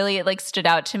was really, it like stood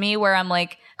out to me where I'm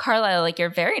like, Carlisle, like, you're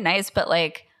very nice, but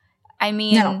like, I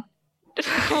mean... No.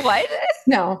 What?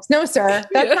 No, sir.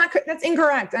 That's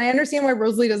incorrect. I understand why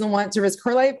Rosalie doesn't want to risk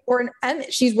her life or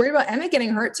Emmett. She's worried about Emmett getting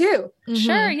hurt too. Mm-hmm.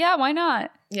 Sure. Yeah. Why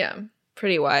not? Yeah.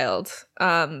 Pretty wild.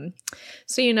 So,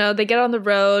 they get on the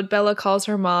road. Bella calls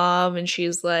her mom and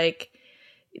she's like,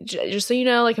 just so you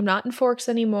know, like I'm not in Forks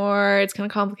anymore. It's kind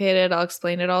of complicated. I'll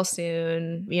explain it all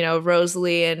soon.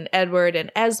 Rosalie and Edward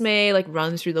and Esme like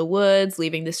run through the woods,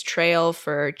 leaving this trail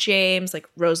for James. Like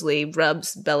Rosalie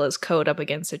rubs Bella's coat up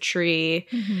against a tree.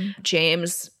 Mm-hmm.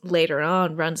 James later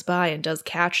on runs by and does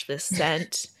catch this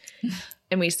scent.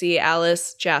 And we see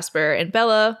Alice, Jasper, and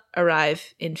Bella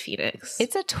arrive in Phoenix.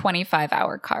 It's a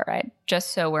 25-hour car ride,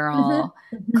 just so we're all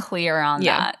clear on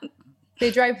that. They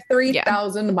drive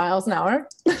 3,000 miles an hour.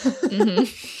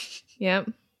 Yep.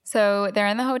 So they're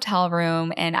in the hotel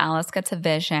room and Alice gets a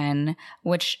vision,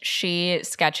 which she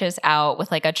sketches out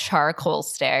with like a charcoal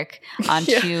stick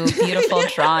onto beautiful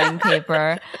drawing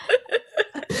paper.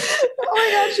 Oh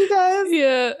my God, she does.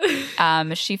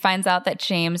 Yeah. She finds out that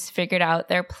James figured out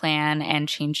their plan and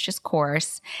changed his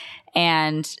course.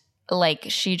 And like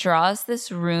she draws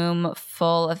this room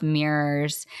full of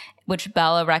mirrors, which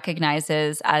Bella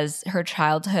recognizes as her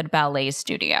childhood ballet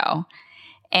studio.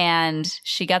 And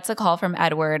she gets a call from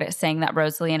Edward saying that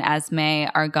Rosalie and Esme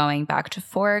are going back to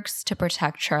Forks to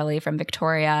protect Charlie from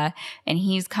Victoria. And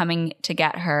he's coming to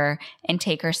get her and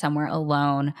take her somewhere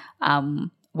alone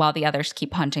while the others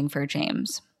keep hunting for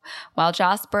James. While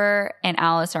Jasper and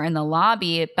Alice are in the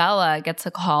lobby, Bella gets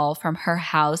a call from her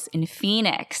house in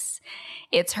Phoenix.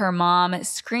 It's her mom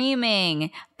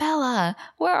screaming, "Bella,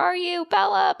 where are you?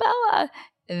 Bella, Bella."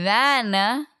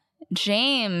 Then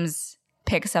James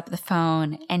picks up the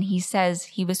phone and he says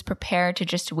he was prepared to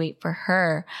just wait for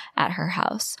her at her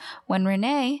house when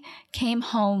Renee came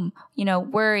home,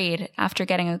 worried after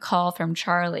getting a call from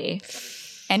Charlie.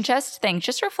 And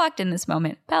just reflect in this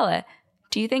moment, Bella,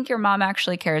 do you think your mom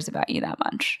actually cares about you that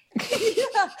much?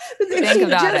 Think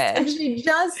about it. If she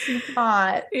just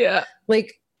thought, Yeah.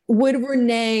 like, would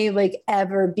Renee like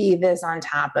ever be this on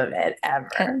top of it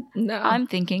ever? No. I'm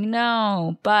thinking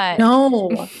no, but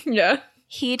No. Yeah.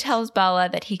 he tells Bella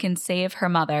that he can save her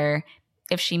mother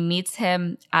if she meets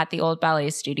him at the old ballet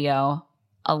studio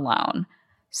alone.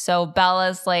 So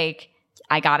Bella's like,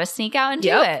 I gotta sneak out and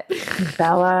do it.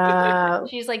 Bella.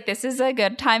 She's like, this is a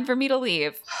good time for me to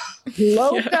leave.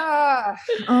 Loca.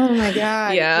 Oh my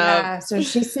God. Yeah. So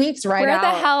she sneaks right Where out.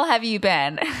 the hell have you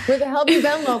been? Where the hell have you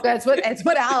been, Loca? It's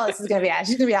what Alice is going to be asking.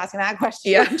 She's going to be asking that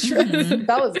question. Yeah. I'm sure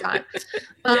Bella's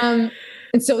gone.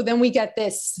 And so then we get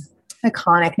this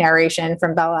iconic narration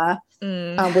from Bella,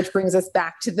 which brings us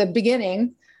back to the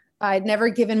beginning. I'd never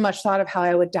given much thought of how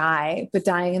I would die, but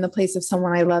dying in the place of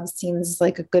someone I love seems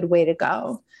like a good way to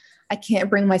go. I can't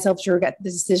bring myself to regret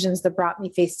the decisions that brought me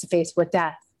face to face with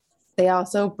death. They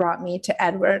also brought me to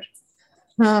Edward.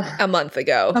 A month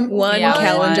ago. One yeah,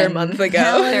 calendar one month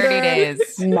ago. 30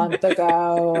 days. Month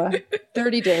ago.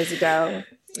 30 days ago.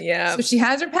 Yeah. So she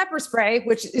has her pepper spray,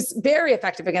 which is very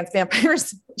effective against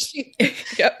vampires.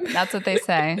 Yep. That's what they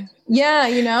say. Yeah,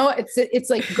 it's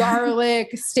like garlic,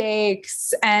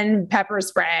 steaks, and pepper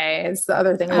spray. It's the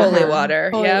other thing. Holy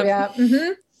water. Yep. Yeah.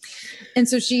 Mm-hmm. And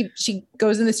so she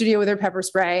goes in the studio with her pepper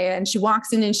spray and she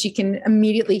walks in and she can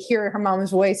immediately hear her mom's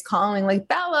voice calling like,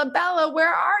 "Bella, Bella,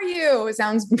 where are you?" It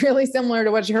sounds really similar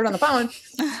to what she heard on the phone.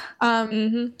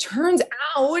 Turns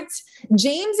out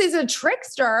James is a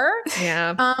trickster.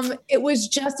 Yeah. It was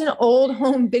just an old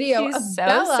home video He's of so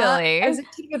Bella silly. as a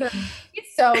kid with her.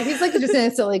 He's like just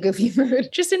in a silly, goofy mood.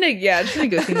 Just in a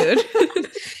goofy mood.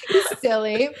 He's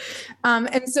silly.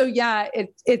 And so,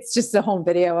 it's just a home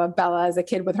video of Bella as a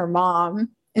kid with her mom.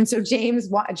 And so James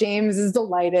is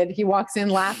delighted. He walks in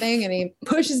laughing and he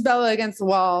pushes Bella against the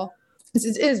wall. It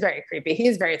is very creepy. He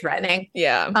is very threatening.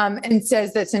 Yeah. And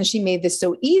says that since she made this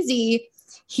so easy,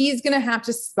 he's going to have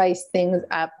to spice things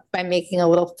up by making a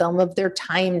little film of their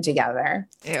time together.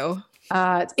 Ew.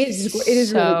 It is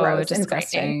So really gross disgusting. and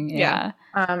frightening. Yeah.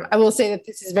 I will say that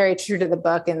this is very true to the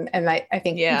book, and I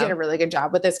think he did a really good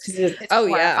job with this because it's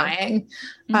horrifying.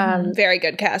 Very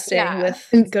good casting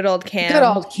with good old Cam. Good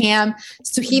old Cam.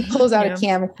 So he pulls out a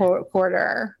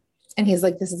camcorder, and he's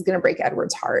like, "This is going to break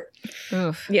Edward's heart."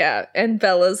 Oof. Yeah, and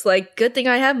Bella's like, "Good thing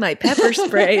I have my pepper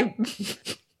spray."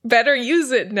 Better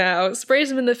use it now. Sprays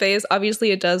him in the face.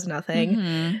 Obviously, it does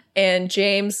nothing. And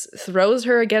James throws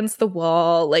her against the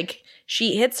wall. Like,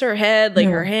 she hits her head. Like,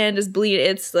 her hand is bleeding.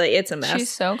 It's a mess.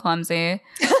 She's so clumsy.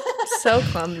 So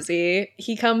clumsy.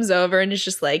 He comes over and is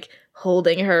just, like,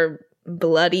 holding her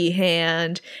bloody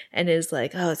hand and is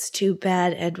like, "Oh, it's too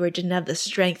bad Edward didn't have the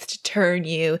strength to turn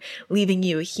you. Leaving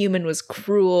you a human was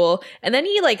cruel." And then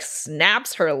he, like,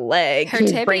 snaps her leg. Her He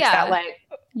tibia. breaks that leg.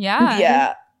 Yeah.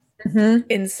 Yeah. Mm-hmm.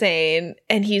 Insane.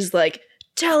 And he's like,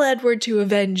 "Tell Edward to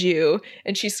avenge you."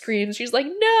 And she screams. She's like,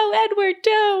 "No, Edward,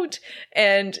 don't."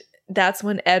 And that's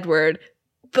when Edward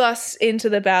busts into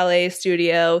the ballet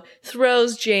studio,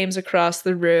 throws James across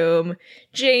the room.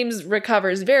 James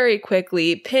recovers very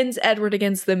quickly, pins Edward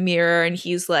against the mirror, and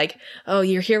he's like, "Oh,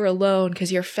 you're here alone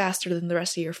because you're faster than the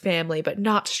rest of your family, but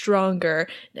not stronger."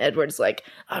 And Edward's like,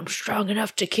 "I'm strong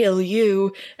enough to kill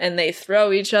you." And they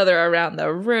throw each other around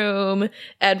the room.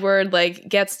 Edward, like,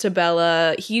 gets to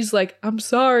Bella. He's like, "I'm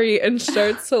sorry," and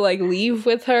starts to, like, leave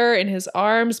with her in his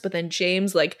arms, but then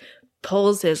James, like,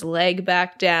 pulls his leg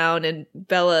back down and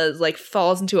Bella like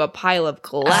falls into a pile of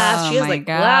glass. She has like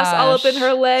glass all up in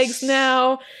her legs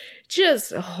now.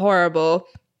 Just horrible.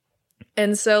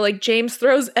 And so like James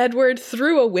throws Edward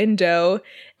through a window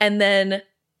and then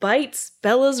bites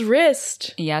Bella's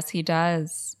wrist. Yes, he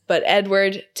does. But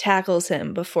Edward tackles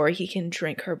him before he can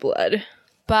drink her blood.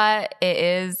 But it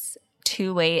is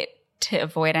too late to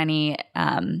avoid any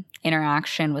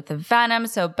interaction with the venom.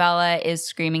 So Bella is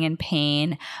screaming in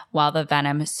pain while the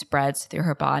venom spreads through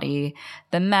her body.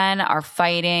 The men are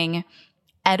fighting.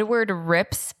 Edward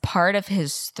rips part of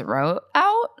his throat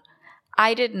out.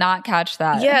 I did not catch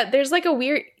that. Yeah, there's like a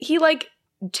weird, he like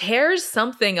tears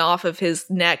something off of his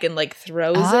neck and like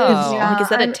throws it. Yeah, like, is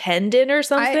that a tendon or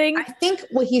something? I think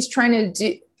what he's trying to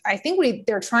do, I think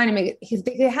they're trying to make it,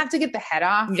 they have to get the head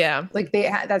off. Yeah. Like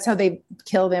that's how they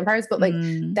kill vampires. But like,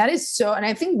 that is so, and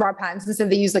I think Rob Pattinson said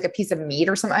they use like a piece of meat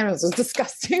or something. I don't know, it was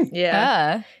disgusting.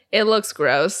 Yeah. It looks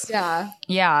gross. Yeah.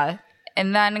 Yeah.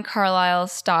 And then Carlisle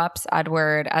stops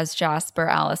Edward as Jasper,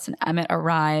 Alice, and Emmett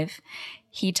arrive.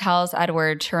 He tells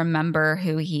Edward to remember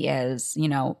who he is. You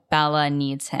know, Bella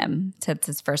needs him. It's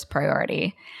his first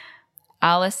priority.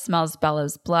 Alice smells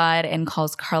Bella's blood and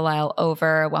calls Carlisle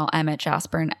over while Emmett,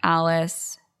 Jasper, and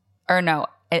Alice... Or no,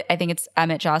 I think it's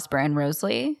Emmett, Jasper, and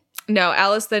Rosalie. No,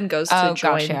 Alice then goes to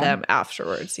join gotcha. them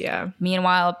afterwards, yeah.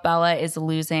 Meanwhile, Bella is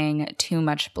losing too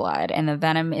much blood, and the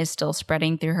venom is still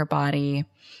spreading through her body.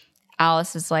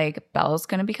 Alice is like, Bella's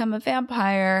going to become a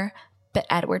vampire. But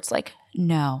Edward's like,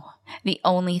 no. The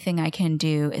only thing I can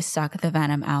do is suck the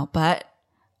venom out, but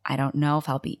I don't know if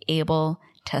I'll be able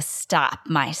to stop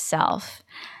myself.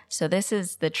 So this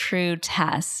is the true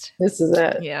test. This is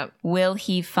it. Yeah. Will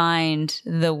he find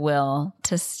the will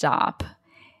to stop?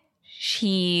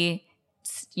 He,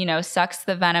 sucks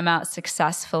the venom out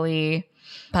successfully,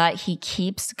 but he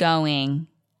keeps going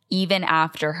even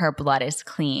after her blood is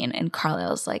clean. And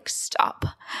Carlisle's like, stop,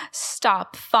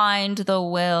 find the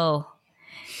will.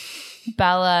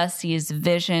 Bella sees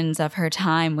visions of her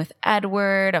time with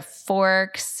Edward, of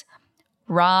Forks.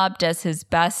 Rob does his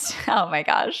best. Oh my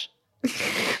gosh.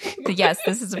 Yes,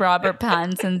 this is Robert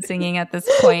Pattinson singing at this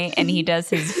point, and he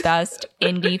does his best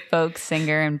indie folk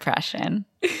singer impression.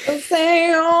 I'll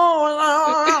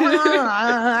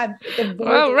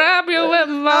wrap you with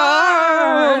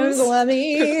my arms. Let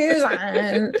me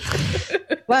sign.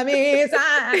 Let me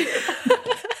sign.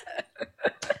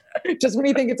 Just when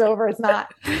you think it's over, it's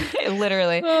not.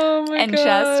 Literally. Oh my and God.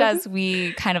 just as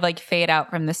we kind of like fade out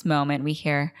from this moment, we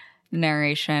hear the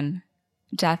narration.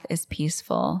 Death is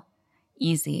peaceful,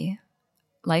 easy.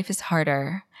 Life is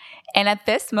harder. And at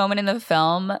this moment in the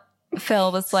film,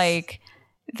 Phil was like,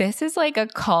 this is like a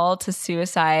call to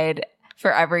suicide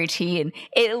for every teen.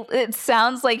 It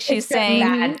sounds like she's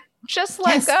saying, just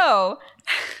let go.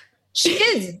 She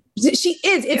is.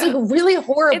 It's like really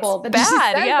horrible It's that she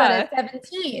bad, says yeah. that at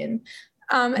 17.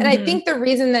 And I think the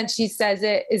reason that she says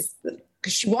it is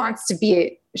because she wants to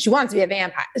be a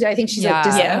vampire. I think she's like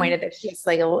disappointed that she's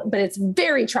like, but it's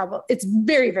very troubling. It's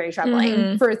very, very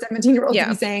troubling for a 17-year-old to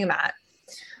be saying that.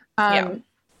 And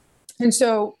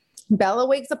so Bella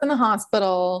wakes up in the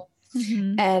hospital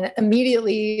and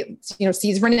immediately,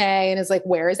 sees Renee and is like,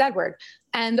 where is Edward?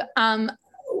 And,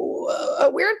 a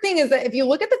weird thing is that if you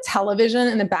look at the television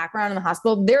in the background in the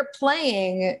hospital, they're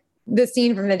playing the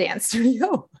scene from the dance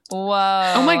studio.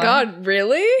 Whoa. Oh my God,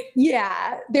 really?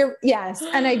 Yeah, yes.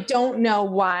 And I don't know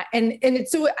why. And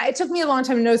it took me a long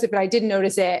time to notice it, but I did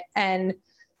notice it. And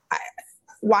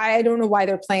I don't know why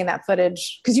they're playing that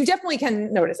footage, because you definitely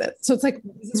can notice it. So it's like,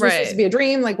 is this supposed to be a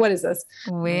dream? Like, what is this?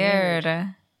 Weird.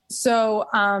 So,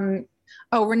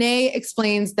 Renee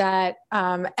explains that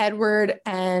Edward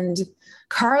and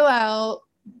Carlisle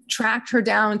tracked her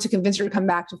down to convince her to come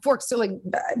back to Forks. So like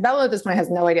Bella at this point has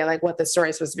no idea like what the story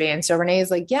is supposed to be. And so Renee is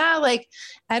like, yeah, like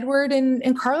Edward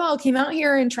and Carlisle came out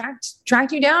here and tracked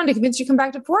you down to convince you to come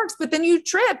back to Forks, but then you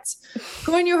tripped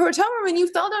going to your hotel room and you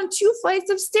fell down 2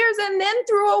 flights of stairs and then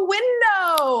through a window.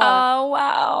 Oh,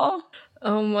 wow.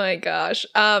 Oh my gosh.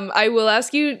 I will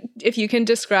ask you if you can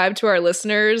describe to our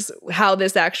listeners how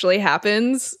this actually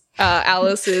happens.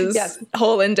 Alice's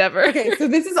whole endeavor. Okay, so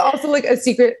this is also like a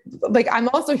secret. Like I'm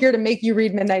also here to make you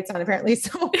read Midnight Sun, apparently.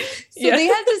 So they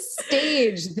had to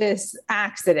stage this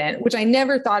accident, which I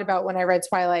never thought about when I read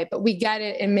Twilight, but we get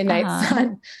it in Midnight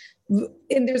Sun.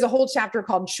 And there's a whole chapter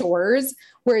called Chores,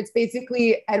 where it's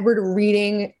basically Edward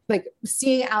reading, like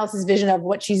seeing Alice's vision of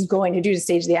what she's going to do to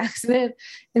stage the accident.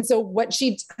 And so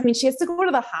she has to go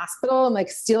to the hospital and like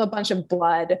steal a bunch of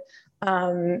blood.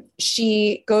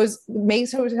 She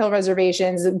makes hotel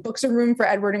reservations, books a room for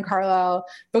Edward and Carlisle,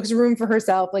 books a room for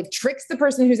herself, like tricks the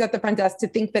person who's at the front desk to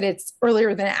think that it's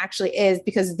earlier than it actually is,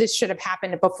 because this should have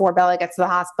happened before Bella gets to the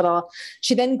hospital.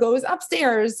 She then goes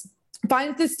upstairs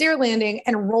finds the stair landing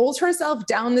and rolls herself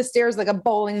down the stairs like a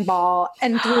bowling ball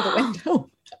and through the window.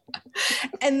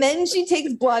 And then she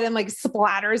takes blood and like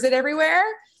splatters it everywhere.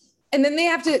 And then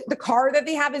the car that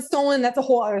they have is stolen. That's a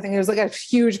whole other thing. There's like a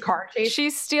huge car chase. She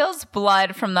steals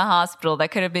blood from the hospital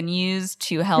that could have been used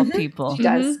to help people. She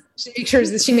does.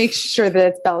 She makes sure that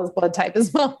it's Bella's blood type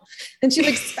as well. And she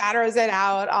like spatters it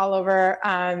out all over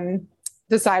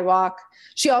the sidewalk.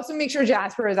 She also makes sure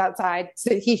Jasper is outside.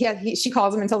 So she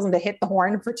calls him and tells him to hit the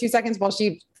horn for 2 seconds while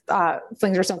she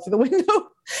flings herself through the window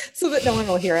so that no one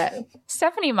will hear it.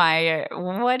 Stephenie Meyer,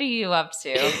 what are you up to?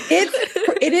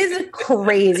 It is a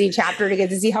crazy chapter to get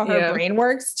to see how her brain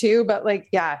works too. But like,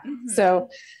 so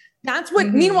that's what,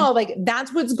 meanwhile, like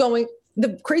that's what's going.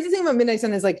 The crazy thing about Midnight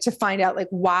Sun is like to find out like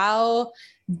while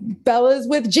Bella's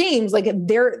with James, like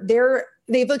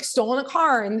they've like stolen a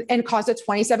car and caused a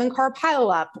 27 car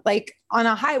pileup like on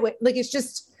a highway. Like it's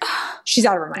just, she's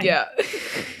out of her mind. Yeah.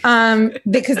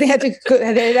 Because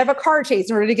they'd have a car chase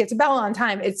in order to get to Bella on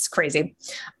time. It's crazy.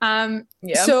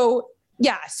 So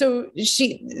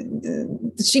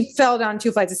she fell down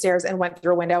 2 flights of stairs and went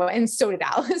through a window, and so did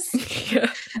Alice.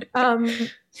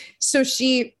 So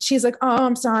she's like, "Oh,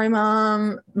 I'm sorry,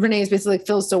 Mom. Renee's basically like,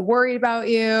 feels so worried about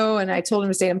you. And I told him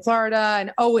to stay in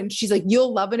Florida. And she's like,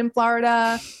 you'll love it in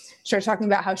Florida." Starts talking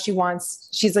about how she's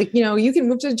like, you can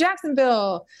move to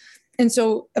Jacksonville. And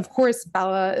so of course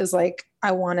Bella is like,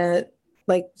 I want to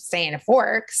like stay in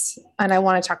Forks and I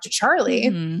want to talk to Charlie.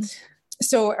 Mm-hmm.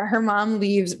 So her mom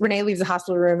Renee leaves the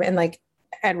hospital room, and like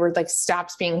Edward like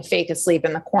stops being fake asleep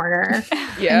in the corner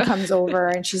and comes over,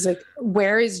 and she's like,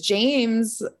 "Where is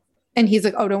James?" And he's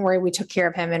like, "Oh, don't worry. We took care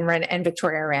of him." And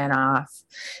Victoria ran off.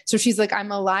 So she's like,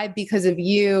 "I'm alive because of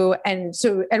you." And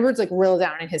so Edward's like real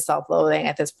down in his self-loathing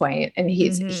at this point. And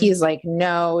he's like,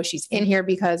 "No, she's in here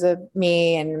because of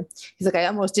me." And he's like, "I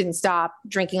almost didn't stop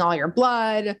drinking all your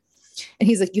blood." And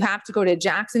he's like, "You have to go to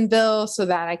Jacksonville so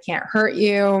that I can't hurt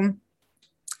you."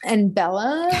 And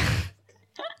Bella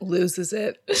loses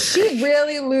it. She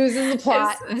really loses the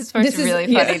plot. This part's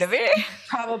really funny to me.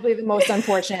 Probably the most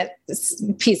unfortunate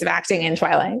piece of acting in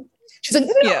Twilight. She's like,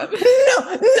 no. How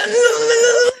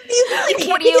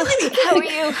are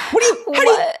you?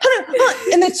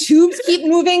 And the tubes keep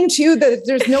moving too.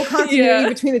 There's no continuity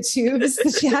between the tubes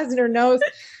that she has in her nose.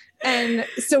 And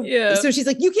so she's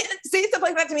like, you can't say stuff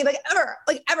like that to me, ever.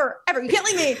 You can't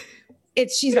leave me.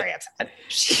 She's very upset.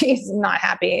 She's not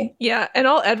happy. Yeah. And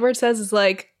all Edward says is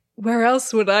like, where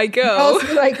else would I go?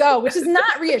 Which is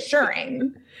not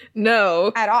reassuring.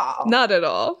 No. At all. Not at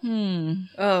all.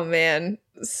 Oh, man.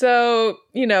 So,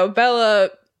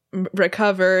 Bella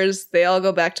recovers. They all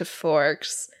go back to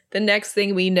Forks. The next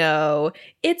thing we know,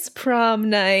 it's prom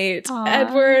night. Aww.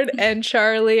 Edward and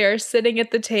Charlie are sitting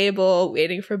at the table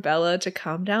waiting for Bella to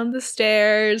come down the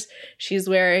stairs. She's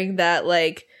wearing that,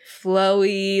 like,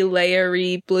 flowy,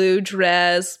 layery blue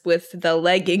dress with the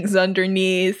leggings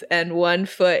underneath and one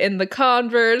foot in the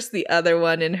Converse, the other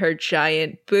one in her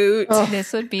giant boot. Oh.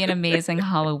 This would be an amazing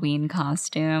Halloween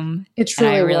costume. It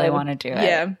truly I really want to do it.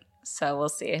 Yeah. So we'll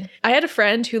see. I had a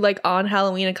friend who, like, on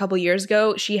Halloween a couple years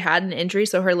ago, she had an injury,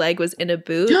 so her leg was in a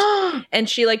boot, and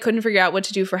she, like, couldn't figure out what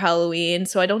to do for Halloween,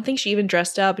 so I don't think she even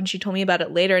dressed up, and she told me about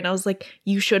it later, and I was like,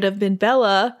 you should have been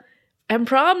Bella and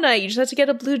prom night. You just had to get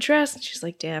a blue dress. And she's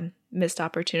like, damn, missed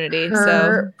opportunity.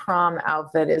 Her prom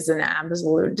outfit is an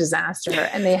absolute disaster.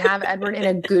 And they have Edward in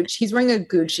a Gucci. He's wearing a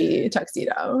Gucci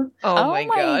tuxedo. Oh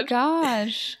my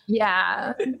gosh.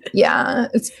 Yeah. Yeah.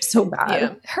 It's so bad.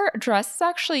 Yeah. Her dress is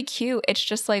actually cute. It's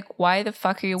just like, why the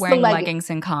fuck are you wearing leggings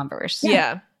and Converse?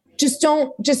 Yeah. Just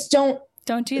don't do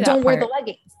that. Don't wear the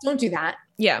leggings. Don't do that.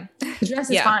 Yeah. The dress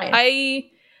is fine.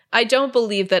 I don't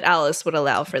believe that Alice would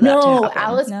allow for that to happen.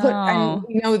 Alice put,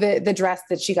 the dress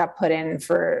that she got put in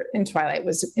Twilight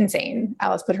was insane.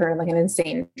 Alice put her in like an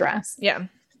insane dress. Yeah.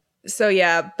 So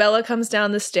Bella comes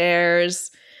down the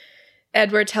stairs.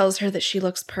 Edward tells her that she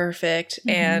looks perfect. Mm-hmm.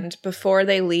 And before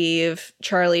they leave,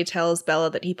 Charlie tells Bella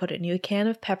that he put a new can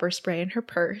of pepper spray in her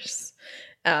purse,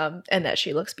 and that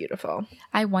she looks beautiful.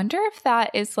 I wonder if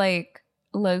that is like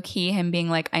low-key him being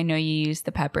like, I know you used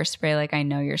the pepper spray. Like, I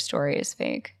know your story is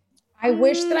fake. I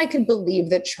wish that I could believe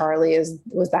that Charlie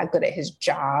was that good at his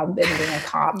job and being a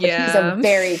cop. But he's a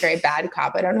very, very bad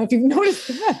cop. I don't know if you've noticed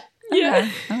that. Yeah.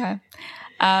 Okay.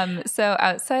 So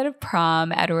outside of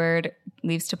prom, Edward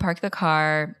leaves to park the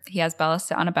car. He has Bella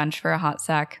sit on a bench for a hot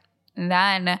sec. And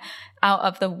then out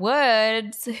of the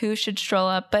woods, who should stroll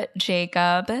up but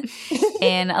Jacob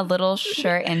in a little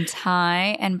shirt and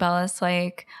tie. And Bella's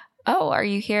like, oh, are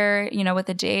you here, with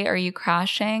a date? Are you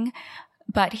crashing?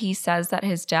 But he says that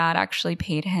his dad actually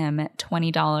paid him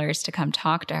 $20 to come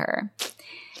talk to her.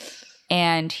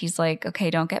 And he's like, okay,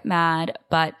 don't get mad,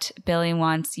 but Billy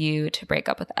wants you to break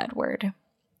up with Edward.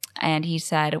 And he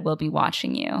said, we'll be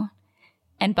watching you.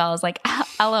 And Bella's like,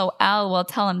 LOL, well,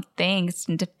 tell him thanks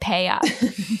and to pay up.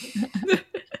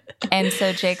 And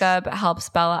so Jacob helps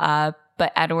Bella up,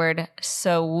 but Edward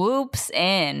swoops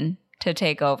in to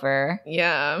take over.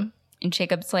 Yeah. And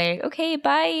Jacob's like, okay,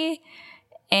 bye.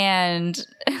 And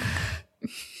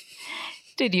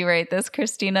did you write this,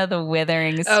 Christina? The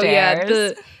withering stares. Oh,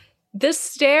 yeah. The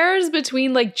stares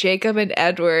between like Jacob and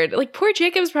Edward. Like poor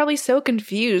Jacob's probably so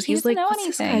confused. He's like, what's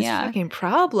this guy's fucking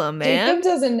problem, man? Jacob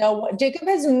doesn't know Jacob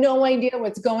has no idea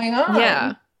what's going on.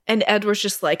 Yeah. And Edward's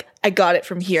just like, I got it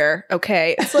from here.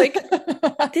 Okay. It's like,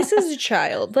 this is a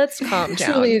child. Let's calm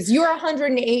down. Truly is. You're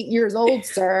 108 years old,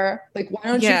 sir. Like, why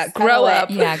don't you grow up?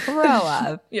 Yeah, grow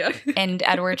up. Yeah. And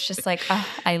Edward's just like,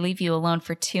 I leave you alone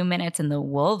for 2 minutes and the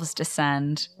wolves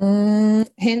descend. Hint,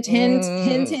 hint,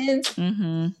 hint, hint.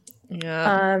 Mm-hmm.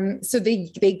 Yeah. So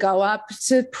they go up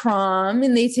to prom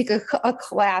and they take a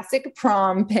classic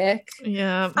prom pic.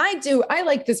 Yeah. I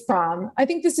like this prom. I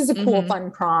think this is a cool,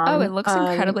 fun prom. Oh, it looks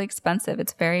incredibly expensive.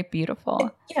 It's very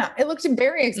beautiful. Yeah, it looked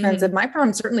very expensive. My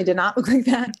prom certainly did not look like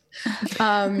that.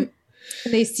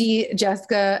 They see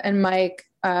Jessica and Mike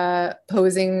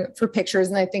posing for pictures,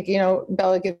 and I think,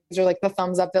 Bella gives her like the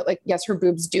thumbs up that like, yes, her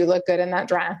boobs do look good in that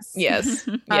dress. Yes.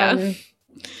 Yeah.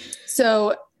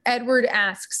 So Edward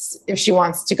asks if she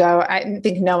wants to go, I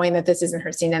think knowing that this isn't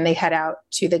her scene, and they head out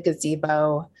to the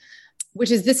gazebo,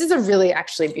 this is a really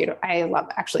actually beautiful. I love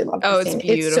this scene.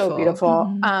 Beautiful. It's so beautiful.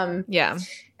 Mm-hmm. Yeah.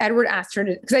 Edward asked her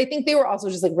to, because I think they were also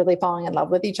just like really falling in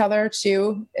love with each other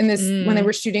too in this, when they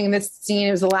were shooting this scene.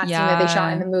 It was the last scene that they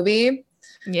shot in the movie.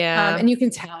 Yeah. And you can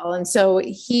tell. And so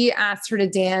he asks her to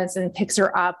dance and picks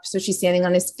her up. So she's standing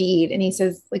on his feet and he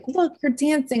says like, look, you're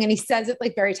dancing. And he says it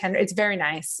like very tender. It's very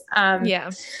nice.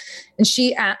 Yeah.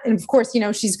 And of course,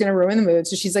 she's going to ruin the mood.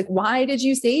 So she's like, why did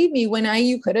you save me when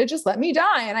you could have just let me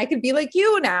die and I could be like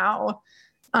you now.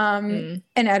 And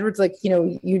Edward's like,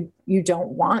 you don't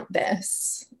want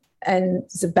this. And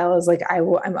Isabella's like,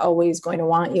 I'm always going to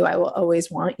want you. I will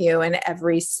always want you. And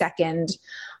every second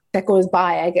that goes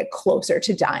by, I get closer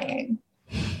to dying.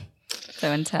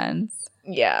 So intense.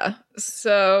 Yeah.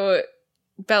 So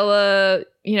Bella,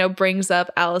 brings up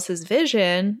Alice's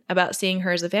vision about seeing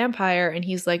her as a vampire. And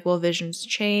he's like, well, visions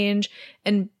change.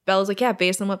 And Bella's like, yeah,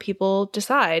 based on what people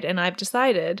decide. And I've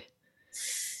decided.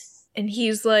 And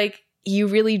he's like, you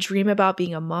really dream about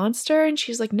being a monster? And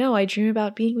she's like, no, I dream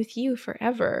about being with you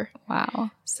forever.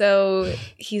 Wow. So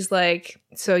he's like,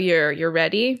 so you're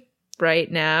ready right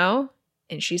now?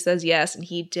 And she says yes, and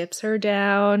he dips her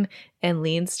down and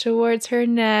leans towards her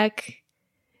neck,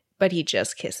 but he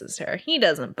just kisses her. He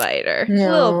doesn't bite her.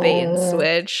 No. Little bait and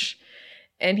switch.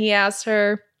 And he asks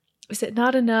her, is it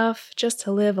not enough just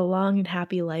to live a long and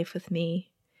happy life with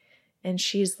me? And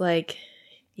she's like,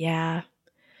 yeah,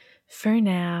 for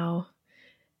now.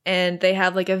 And they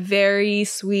have like a very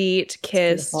sweet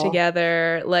kiss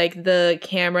together. Like the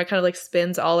camera kind of like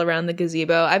spins all around the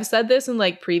gazebo. I've said this in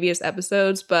like previous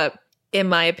episodes, but in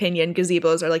my opinion,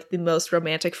 gazebos are like the most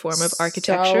romantic form of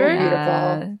architecture. So beautiful.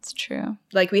 Yeah, it's true.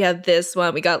 Like we have this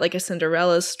one. We got like a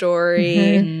Cinderella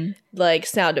story, like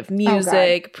Sound of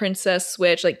Music, Princess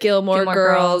Switch, like Gilmore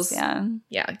Girls. Yeah.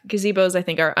 Yeah. Gazebos, I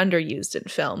think, are underused in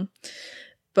film.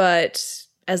 But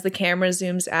as the camera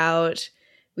zooms out,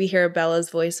 we hear Bella's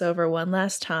voiceover one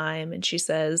last time. And she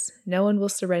says, no one will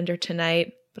surrender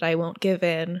tonight, but I won't give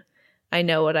in. I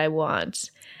know what I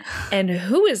want. And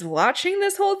who is watching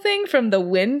this whole thing from the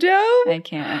window? I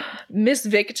can't. Miss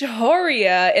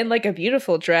Victoria in like a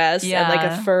beautiful dress and like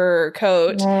a fur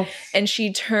coat. And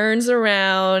she turns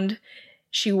around,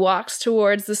 she walks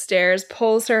towards the stairs,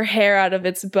 pulls her hair out of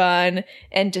its bun,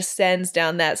 and descends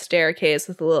down that staircase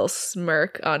with a little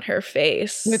smirk on her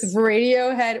face. With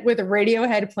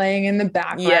Radiohead playing in the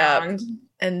background. Yep.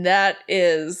 And that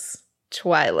is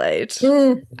Twilight.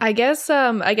 I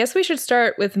guess we should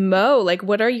start with Mo. Like,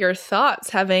 what are your thoughts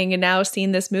having now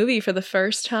seen this movie for the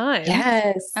first time?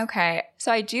 Yes. Okay.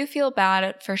 So I do feel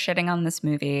bad for shitting on this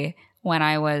movie when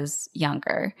I was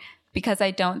younger because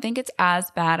I don't think it's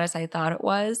as bad as I thought it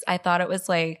was. I thought it was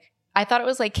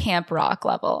like Camp Rock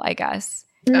level, I guess.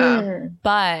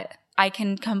 But I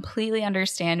can completely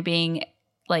understand being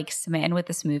like smitten with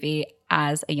this movie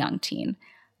as a young teen.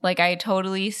 Like I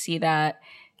totally see that.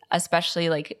 Especially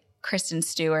like Kristen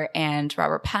Stewart and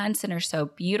Robert Pattinson are so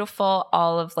beautiful.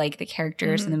 All of like the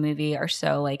characters in the movie are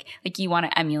so like you want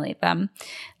to emulate them.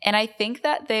 And I think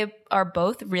that they are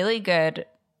both really good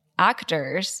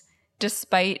actors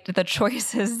despite the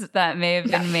choices that may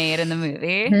have been made in the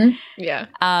movie. Yeah.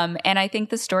 And I think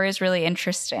the story is really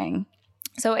interesting.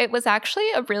 So it was actually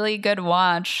a really good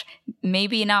watch.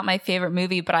 Maybe not my favorite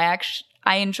movie, but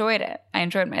I enjoyed it. I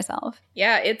enjoyed myself.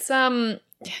 Yeah, it's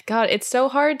God, it's so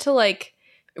hard to like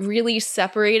really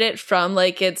separate it from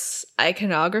like its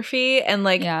iconography and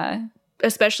like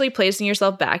especially placing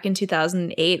yourself back in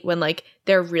 2008 when like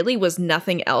there really was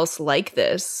nothing else like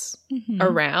this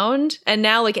around. And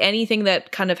now like anything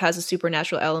that kind of has a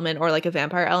supernatural element or like a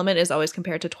vampire element is always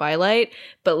compared to Twilight.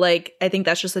 But like I think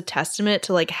that's just a testament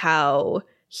to like how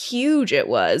huge it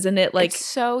was, and it like it's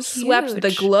so swept huge.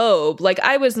 the globe. Like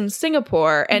I was in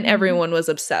Singapore and everyone was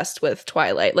obsessed with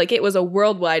Twilight. Like it was a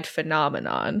worldwide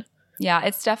phenomenon. Yeah,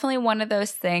 it's definitely one of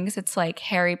those things. It's like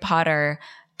Harry Potter,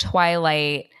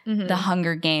 Twilight, The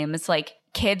Hunger Games. Like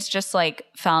kids just like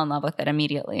fell in love with it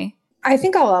immediately. I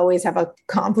think I'll always have a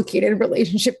complicated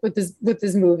relationship with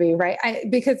this movie, right?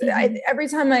 Because every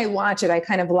time I watch it, I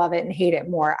kind of love it and hate it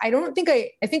more. I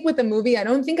think with the movie, I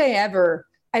don't think I ever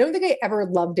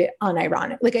loved it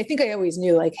unironic. Like I think I always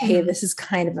knew like, hey, this is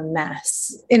kind of a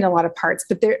mess in a lot of parts.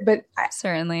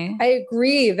 Certainly, I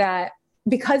agree that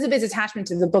because of his attachment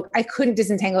to the book, I couldn't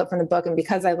disentangle it from the book. And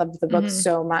because I loved the book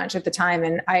so much at the time.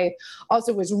 And I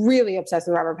also was really obsessed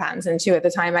with Robert Pattinson too at the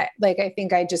time. I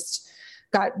think I just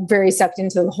got very sucked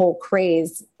into the whole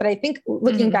craze. But I think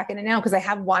looking back at it now, because I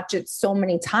have watched it so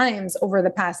many times over the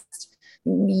past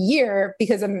year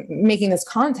because I'm making this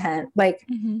content, like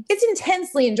it's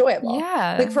intensely enjoyable.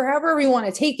 Yeah. Like for however we want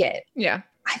to take it. Yeah.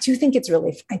 I do think it's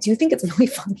really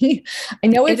funny. I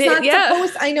know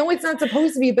it's not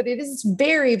supposed to be, but it is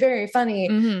very, very funny.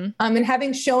 And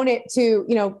having shown it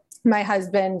to, my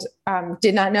husband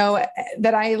did not know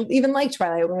that I even liked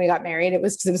Twilight when we got married. It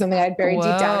was because it was something I'd buried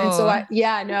deep down. And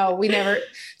so we never,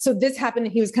 so this happened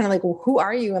and he was kind of like, well, who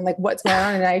are you? And like, what's going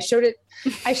on? And I showed it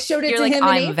You're to like, him.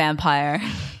 I'm a vampire.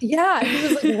 Yeah. He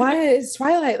was like, what is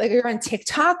Twilight? Like, you're on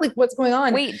TikTok? Like, what's going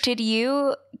on? Wait,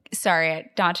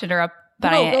 sorry, not to interrupt,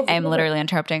 but I'm literally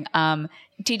interrupting.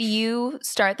 Did you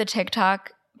start the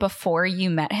TikTok before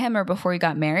you met him or before you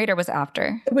got married, or was it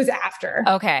after? It was after.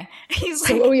 Okay. He's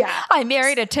like, I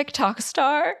married a TikTok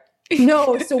star.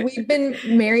 No, so we've been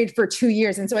married for 2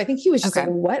 years. And so I think he was just like,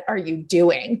 what are you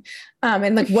doing?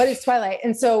 And like, what is Twilight?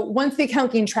 And so once the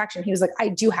account gained traction, he was like, I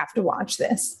do have to watch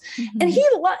this. And he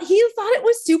thought it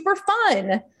was super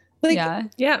fun. Like,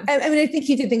 yeah. I mean, I think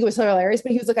he did think it was hilarious,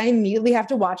 but he was like, I immediately have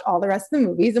to watch all the rest of the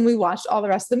movies. And we watched all the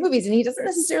rest of the movies. And he doesn't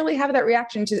necessarily have that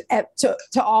reaction to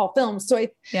all films. So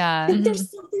I think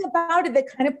there's something about it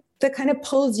that kind of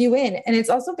pulls you in. And it's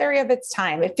also very of its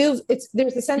time. There's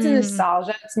a sense of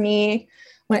nostalgia to me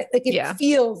when it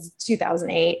feels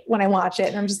 2008 when I watch it.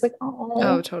 And I'm just like,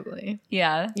 oh, totally.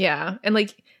 Yeah. Yeah. And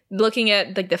like, looking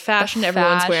at like the fashion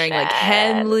everyone's wearing, like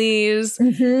Henleys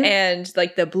and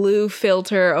like the blue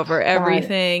filter over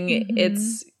everything.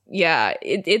 It's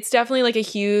definitely like a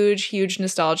huge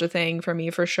nostalgia thing for me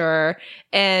for sure.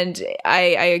 And I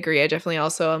agree. I definitely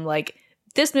also am like,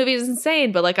 this movie is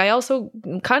insane, but like I also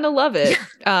kind of love it.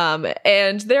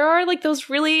 And there are like those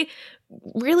really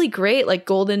great like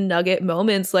golden nugget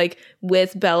moments like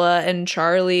with Bella and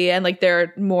Charlie, and like there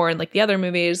are more in like the other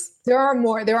movies. There are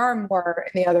more in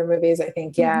the other movies, I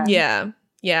think.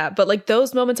 Yeah, but like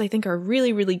those moments I think are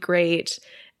really great,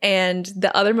 and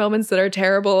the other moments that are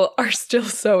terrible are still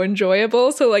so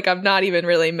enjoyable, so like I'm not even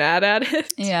really mad at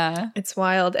it. It's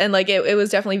wild. And like it was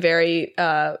definitely very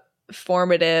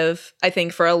formative, I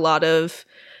think, for a lot of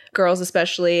girls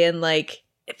especially. And like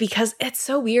because it's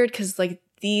so weird because like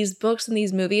these books and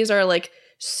these movies are like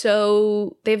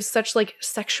they have such like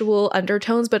sexual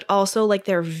undertones, but also like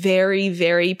they're very,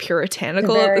 very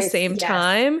puritanical at the same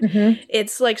time.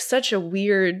 It's like such a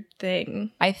weird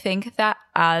thing. I think that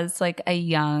as like a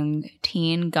young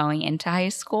teen going into high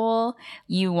school,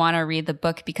 you want to read the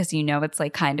book because you know it's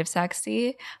like kind of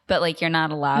sexy, but like you're not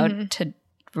allowed to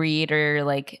read or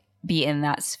like be in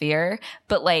that sphere.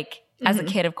 But like as a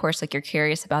kid, of course, like you're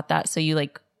curious about that. So you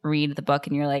like read the book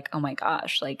and you're like, oh my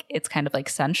gosh, like it's kind of like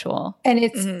sensual. And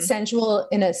it's sensual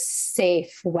in a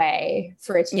safe way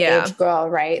for a teenage girl,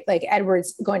 right? Like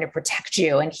Edward's going to protect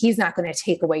you and he's not going to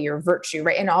take away your virtue,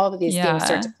 right? And all of these things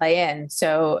start to play in.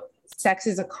 So sex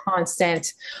is a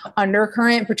constant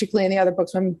undercurrent, particularly in the other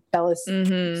books when Bella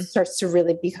starts to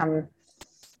really become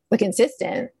like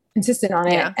insistent on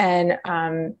it. And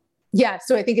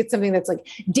so I think it's something that's like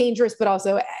dangerous, but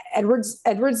also Edward's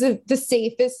the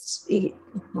safest. He's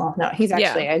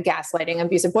actually a gaslighting,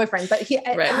 abusive boyfriend, but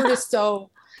Edward is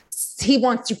he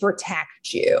wants to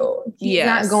protect you. He's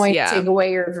not going to take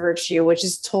away your virtue, which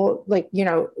is told like,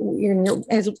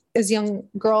 as young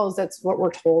girls, that's what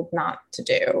we're told not to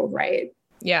do. Right.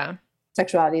 Yeah.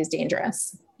 Sexuality is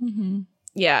dangerous.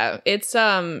 Yeah, it's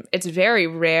very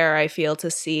rare, I feel, to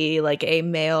see like a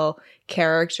male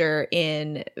character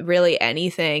in really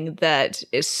anything that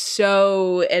is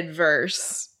so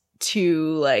adverse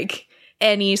to like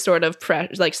any sort of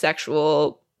like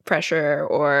sexual pressure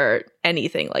or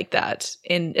anything like that,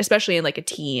 especially in like a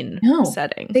teen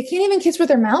setting. They can't even kiss with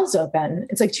their mouths open.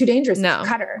 It's like too dangerous to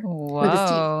cut her with his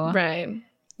teeth. Right.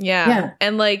 Yeah.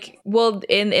 And like, well,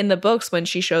 in the books, when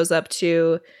she shows up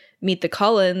to meet the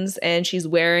Cullens and she's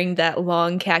wearing that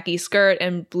long khaki skirt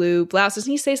and blue blouse, doesn't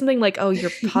he say something like, oh,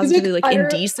 you're positively like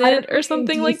indecent or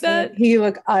something indecent. Like that? He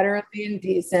looked utterly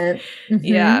indecent. Mm-hmm.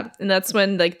 Yeah. And that's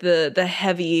when like the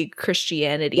heavy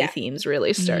Christianity themes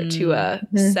really start to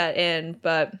set in.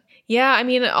 But yeah, I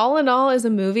mean, all in all, as a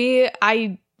movie,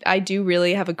 I do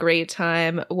really have a great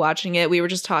time watching it. We were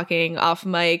just talking off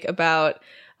mic about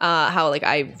how like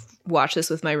I watched this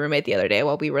with my roommate the other day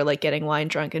while we were like getting wine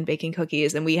drunk and baking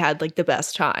cookies, and we had like the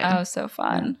best time. Oh, so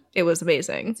fun. It was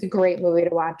amazing. It's a great movie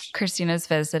to watch. Christina's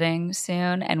visiting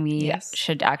soon, and we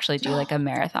should actually do like a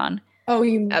marathon. Oh,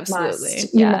 you absolutely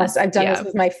must. You must. I've done this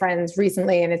with my friends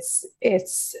recently, and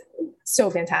it's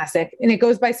so fantastic. And it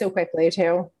goes by so quickly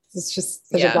too. It's just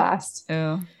such a blast.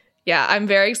 Oh. Yeah, I'm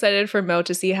very excited for Mo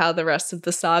to see how the rest of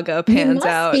the saga pans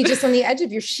out. Be just on the edge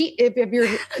of your sheet. If you're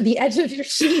the edge of your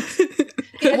sheet.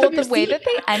 Well, the way that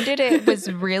they ended it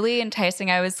was really enticing.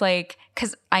 I was like,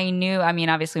 because I knew, I mean,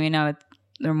 obviously we know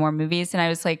there are more movies, and I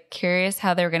was like curious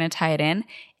how they were going to tie it in.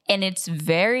 And it's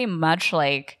very much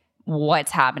like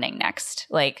what's happening next.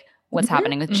 Like what's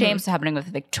happening with James, what's happening with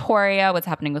Victoria, what's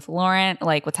happening with Lauren,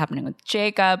 like what's happening with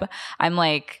Jacob. I'm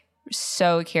like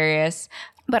so curious.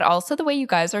 But also the way you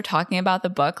guys are talking about the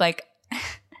book, like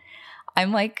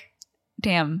I'm like,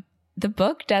 damn, the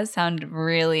book does sound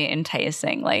really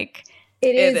enticing. Like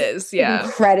it is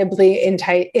incredibly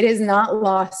enticing. It is not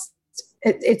lost.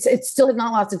 It still has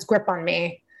not lost its grip on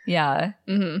me. Yeah.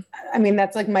 Mm-hmm. I mean,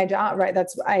 that's like my job, right?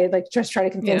 That's I like just try to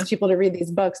convince people to read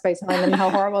these books by telling them how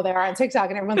horrible they are on TikTok,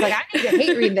 and everyone's like, I need to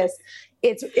hate read this.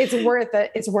 It's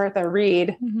worth a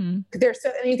read. They're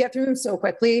so, and you get through them so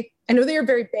quickly. I know they are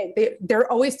very big. They're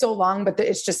always so long, but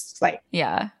it's just like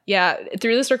yeah.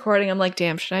 Through this recording, I'm like,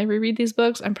 damn, should I reread these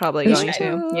books? I'm probably going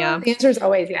to. Yeah, the answer is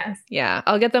always yes. Yeah,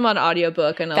 I'll get them on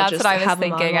audiobook, and that's just what I was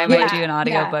thinking. I might do an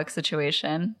audiobook Yeah.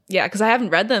 situation. Yeah, because I haven't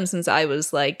read them since I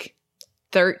was like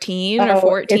 13 or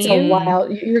 14. It's a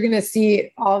while. You're going to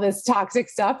see all this toxic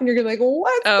stuff and you're going to be like,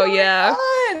 what's going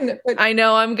on? But I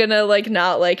know I'm going to like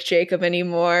not like Jacob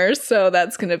anymore. So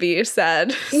that's going to be a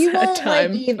sad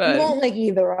time. You won't like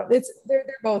either of them. They're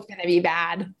both going to be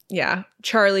bad. Yeah.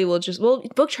 Charlie will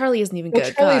book Charlie isn't even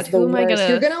good. Charlie's God, who am I going to?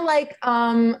 You're going to like,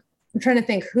 I'm trying to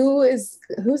think who's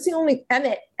the only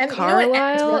Emmett.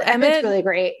 Carlisle. Emmett's really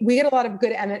great. We get a lot of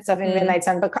good Emmett stuff in Midnight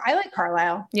Sun, but I like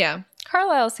Carlisle. Yeah.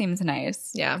 Carlisle seems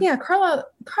nice. Yeah. Yeah. Carlisle's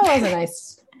a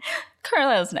nice.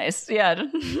 Carlisle's nice. Yeah.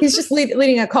 He's just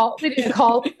leading a cult.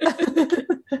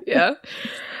 Yeah.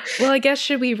 Well, I guess,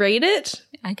 should we rate it?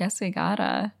 I guess we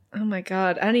gotta. Oh my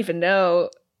God. I don't even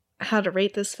know how to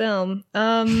rate this film.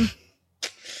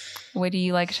 Would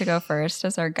you like to go first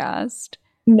as our guest?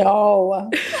 No.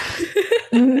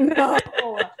 No.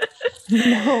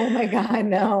 No, my God,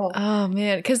 no. Oh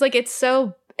man. Because like it's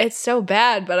so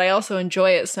bad, but I also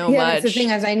enjoy it so much. That's the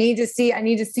thing is I need to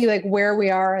see like where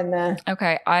we are in the.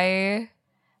 Okay,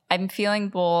 I'm feeling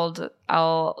bold.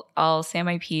 I'll say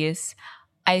my piece.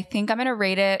 I think I'm gonna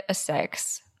rate it a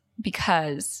 6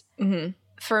 because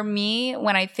for me,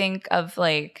 when I think of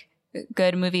like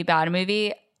good movie, bad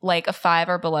movie, like a 5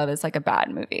 or below is like a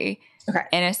bad movie. Okay.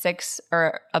 And a 6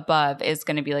 or above is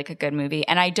going to be like a good movie.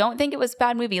 And I don't think it was a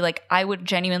bad movie. Like I would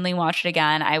genuinely watch it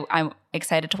again. I'm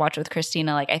excited to watch it with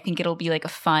Christina. Like I think it'll be like a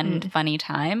funny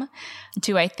time.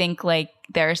 Do I think like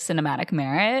there's cinematic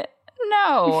merit?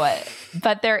 No.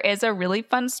 But there is a really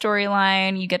fun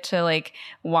storyline. You get to like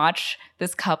watch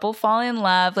this couple fall in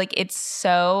love. Like it's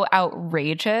so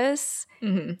outrageous.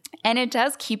 And it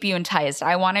does keep you enticed.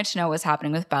 I wanted to know what was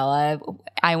happening with Bella.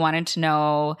 I wanted to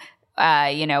know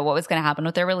what was going to happen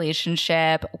with their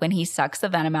relationship when he sucks the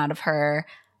venom out of her.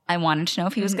 I wanted to know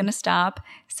if he was going to stop.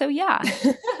 So yeah,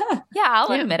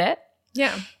 I'll admit it.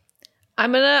 Yeah,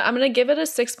 I'm gonna give it a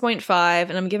 6.5,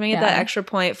 and I'm giving it that extra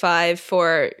 0.5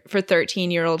 for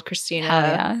 13-year-old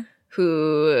Christina,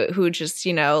 who just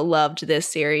loved this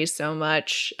series so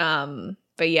much.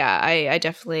 But yeah, I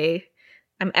definitely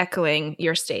I'm echoing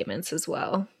your statements as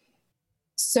well.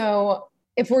 So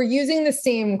if we're using the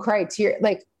same criteria,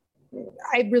 like.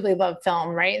 I really love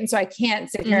film, right? And so I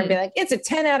can't sit here and be like, it's a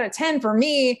 10 out of 10 for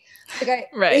me. Like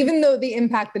even though the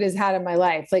impact that it's had in my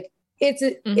life, like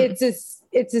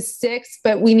it's a 6,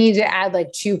 but we need to add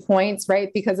like 2 points, right?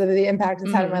 Because of the impact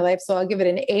it's had in my life. So I'll give it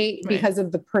an 8 because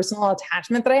of the personal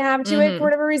attachment that I have to it for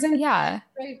whatever reason. Yeah.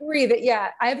 I agree that,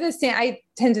 I have the same, I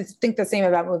tend to think the same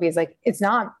about movies. Like it's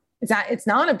not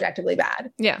objectively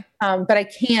bad. Yeah. But I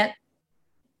can't,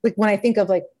 like when I think of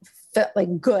like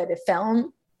good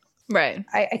film, right.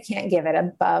 I can't give it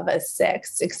above a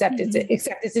 6, except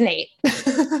it's an 8.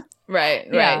 Right.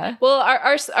 Yeah. Well,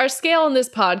 our scale on this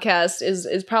podcast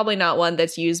is probably not one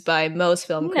that's used by most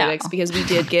film critics because we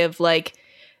did give like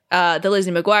the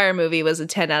Lizzie McGuire movie was a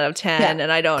 10 out of 10,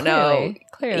 and I don't know,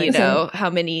 you know, how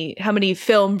many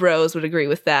film bros would agree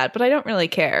with that, but I don't really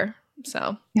care.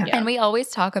 So yeah. And we always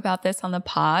talk about this on the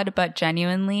pod, but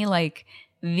genuinely, like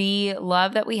the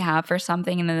love that we have for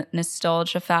something and the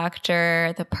nostalgia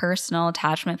factor, the personal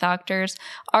attachment factors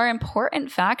are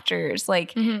important factors.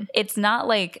 Like it's not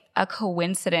like a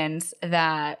coincidence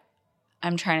that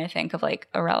I'm trying to think of like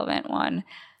a relevant one.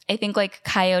 I think like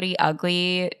Coyote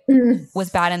Ugly was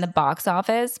bad in the box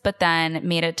office, but then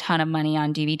made a ton of money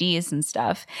on DVDs and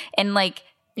stuff. And like,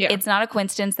 it's not a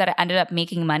coincidence that it ended up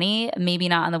making money, maybe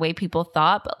not in the way people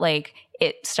thought, but like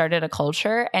it started a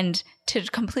culture. And to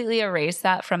completely erase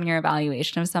that from your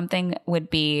evaluation of something would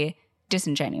be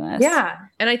disingenuous. Yeah.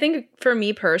 And I think for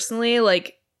me personally,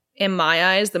 like in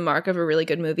my eyes, the mark of a really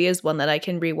good movie is one that I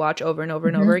can rewatch over and over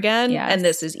and over again. Yes. And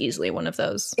this is easily one of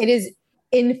those. It is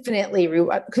infinitely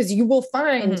rewatch because you will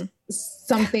find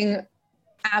something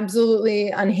absolutely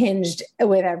unhinged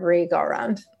with every go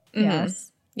around. Yes.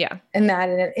 Yeah. And that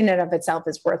in and of itself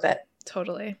is worth it.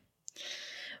 Totally.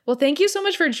 Well, thank you so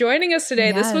much for joining us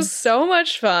today. This was so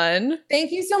much fun.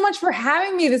 Thank you so much for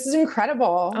having me. This is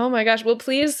incredible. Oh my gosh. Well,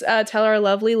 please tell our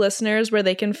lovely listeners where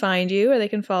they can find you or they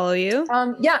can follow you.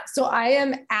 So I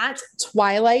am at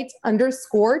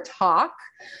Twilight_talk.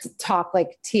 Talk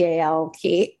like TALK.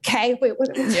 Wait,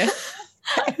 what? Yeah.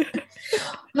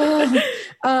 So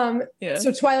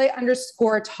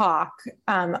Twilight_talk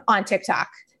on TikTok.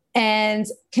 And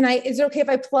is it okay if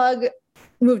I plug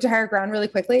Move to Higher Ground really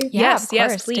quickly? Yes,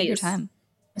 please. Take your time.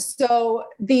 So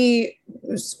we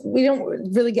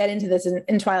don't really get into this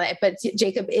in Twilight, but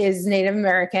Jacob is Native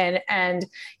American and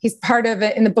he's part of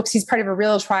it in the books. He's part of a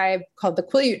real tribe called the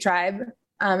Quileute tribe.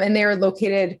 And they are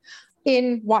located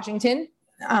in Washington,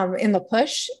 in La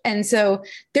Push. And so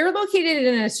they're located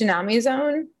in a tsunami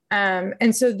zone.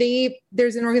 And so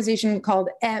there's an organization called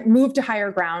Move to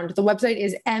Higher Ground. The website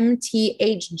is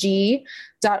mthg.org.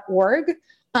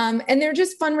 And they're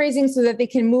just fundraising so that they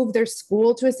can move their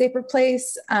school to a safer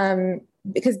place.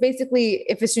 Because basically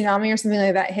if a tsunami or something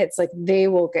like that hits, like they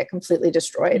will get completely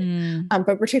destroyed.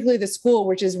 But particularly the school,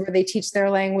 which is where they teach their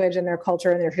language and their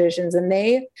culture and their traditions. And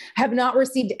they have not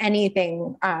received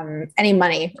anything, any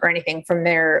money or anything from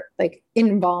their like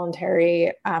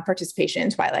involuntary participation in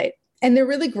Twilight. And they're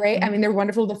really great. I mean, they're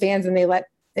wonderful to fans and they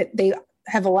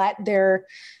have let their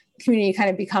community kind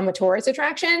of become a tourist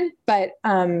attraction, but,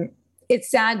 it's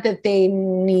sad that they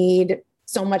need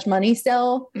so much money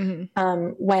still,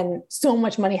 when so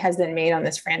much money has been made on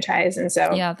this franchise. And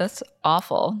so, yeah, that's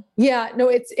awful. Yeah, no,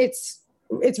 it's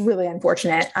really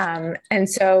unfortunate. And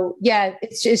so, yeah,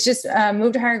 it's just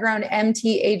Move to Higher Ground,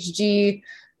 mthg.org.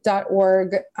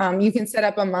 You can set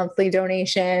up a monthly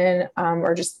donation,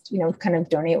 or just, kind of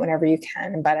donate whenever you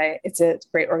can, but it's a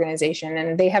great organization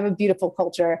and they have a beautiful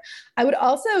culture. I would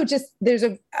also there's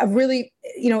a really,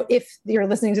 if you're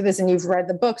listening to this and you've read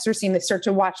the books or start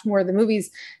to watch more of the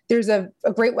movies, there's a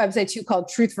great website too called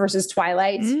Truth versus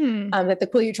Twilight, that the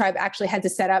Quileute tribe actually had to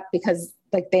set up because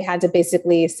like they had to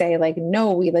basically say like,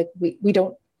 no, we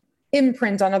don't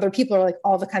imprint on other people or like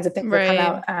all the kinds of things that come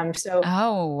out.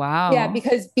 Oh, wow. Yeah,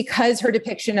 because her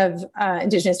depiction of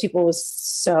Indigenous people was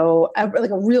so like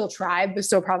a real tribe was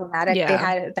so problematic. They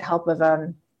had the help of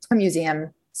a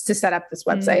museum to set up this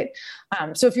website.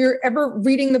 So if you're ever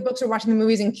reading the books or watching the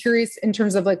movies and curious in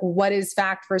terms of like what is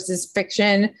fact versus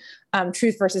fiction,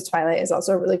 Truth versus Twilight is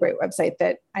also a really great website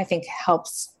that I think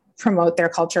helps promote their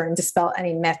culture and dispel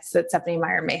any myths that Stephenie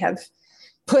Meyer may have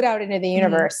put out into the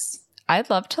universe. I'd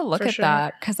love to look at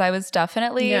that because I was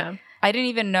definitely, I didn't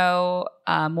even know,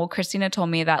 Christina told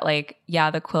me that like,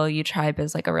 the Quileute tribe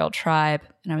is like a real tribe.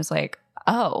 And I was like,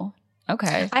 oh,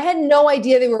 okay. I had no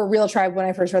idea they were a real tribe when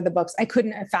I first read the books. I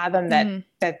couldn't have fathomed that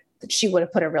she would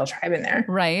have put a real tribe in there.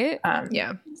 Right.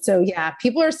 So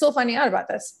people are still finding out about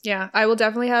this. Yeah. I will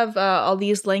definitely have all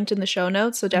these linked in the show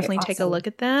notes. So definitely take a look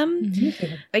at them.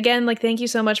 Again, like, thank you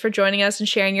so much for joining us and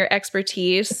sharing your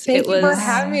expertise. Thank you for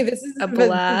having me. This is a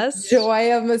blast.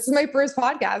 This is my first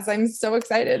podcast. I'm so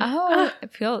excited. Oh,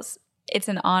 it's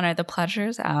an honor. The pleasure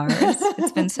is ours.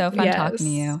 It's been so fun talking to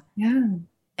you. Yeah.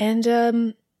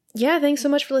 And Yeah, thanks so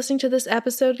much for listening to this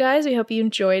episode, guys. We hope you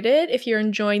enjoyed it. If you're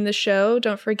enjoying the show,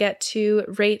 don't forget to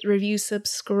rate, review,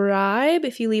 subscribe.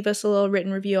 If you leave us a little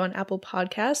written review on Apple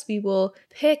Podcasts, we will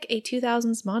pick a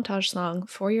 2000s montage song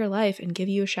for your life and give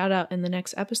you a shout out in the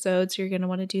next episode. So you're going to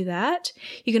want to do that.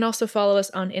 You can also follow us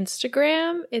on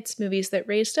Instagram. It's Movies That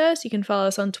Raised Us. You can follow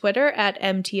us on Twitter at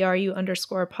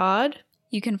MTRU_pod.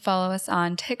 You can follow us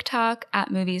on TikTok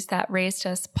at Movies That Raised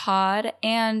Us Pod.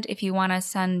 And if you want to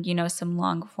send, some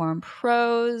long form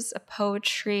prose,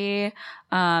 poetry,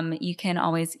 you can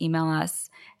always email us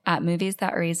at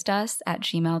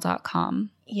moviesthatraisedus@gmail.com.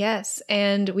 Yes,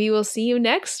 and we will see you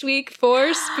next week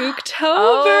for Spooktober.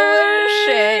 Oh,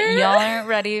 shit. Y'all aren't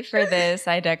ready for this.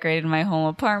 I decorated my whole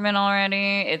apartment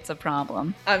already. It's a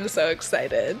problem. I'm so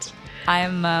excited.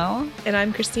 I'm Mo. And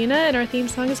I'm Christina, and our theme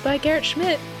song is by Garrett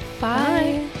Schmidt.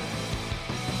 Bye.